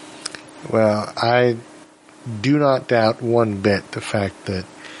upon. Well, I do not doubt one bit the fact that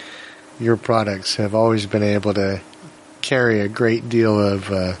your products have always been able to carry a great deal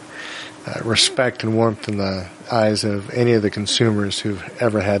of respect and warmth in the eyes of any of the consumers who've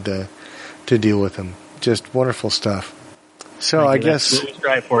ever had to deal with them. Just wonderful stuff. So I guess that's what we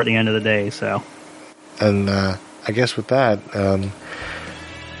strive for at the end of the day. So, and I guess with that,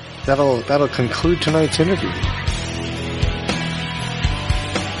 that'll conclude tonight's interview.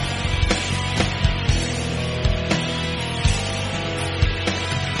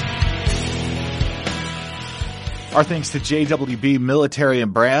 Our thanks to JWB Military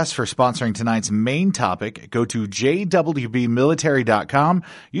and Brass for sponsoring tonight's main topic. Go to jwbmilitary.com.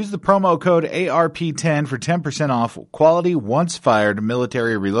 Use the promo code ARP10 for 10% off quality once-fired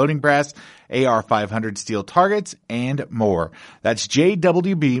military reloading brass, AR-500 steel targets, and more. That's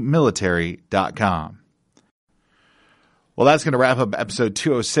jwbmilitary.com. Well, that's going to wrap up episode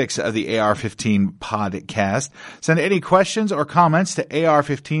 206 of the AR-15 podcast. Send any questions or comments to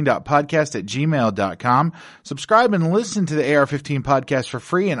ar15.podcast@gmail.com. Subscribe and listen to the AR-15 podcast for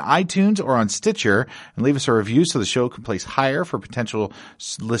free in iTunes or on Stitcher, and leave us a review so the show can place higher for potential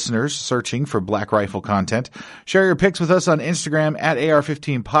listeners searching for Black Rifle content. Share your pics with us on Instagram at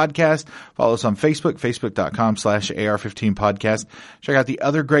AR-15 podcast. Follow us on Facebook, facebook.com/AR-15 podcast. Check out the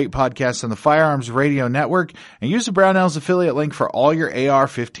other great podcasts on the Firearms Radio Network, and use the Brownells affiliate link for all your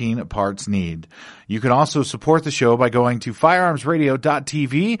AR-15 parts need. You can also support the show by going to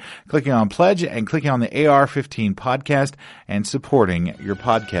firearmsradio.tv, clicking on Pledge, and clicking on the AR-15 podcast, and supporting your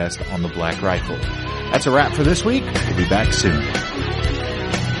podcast on the Black Rifle. That's a wrap for this week. We'll be back soon.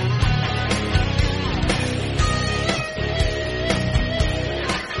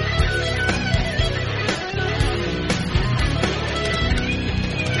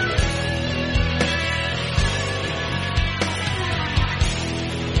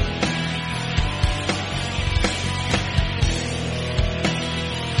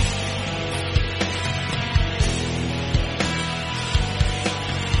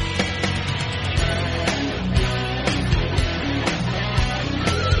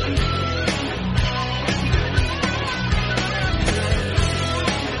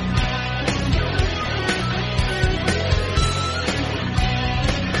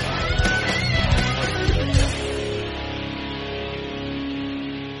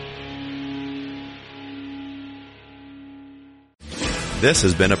 This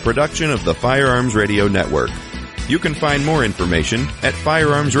has been a production of the Firearms Radio Network. You can find more information at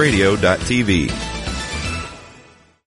firearmsradio.tv.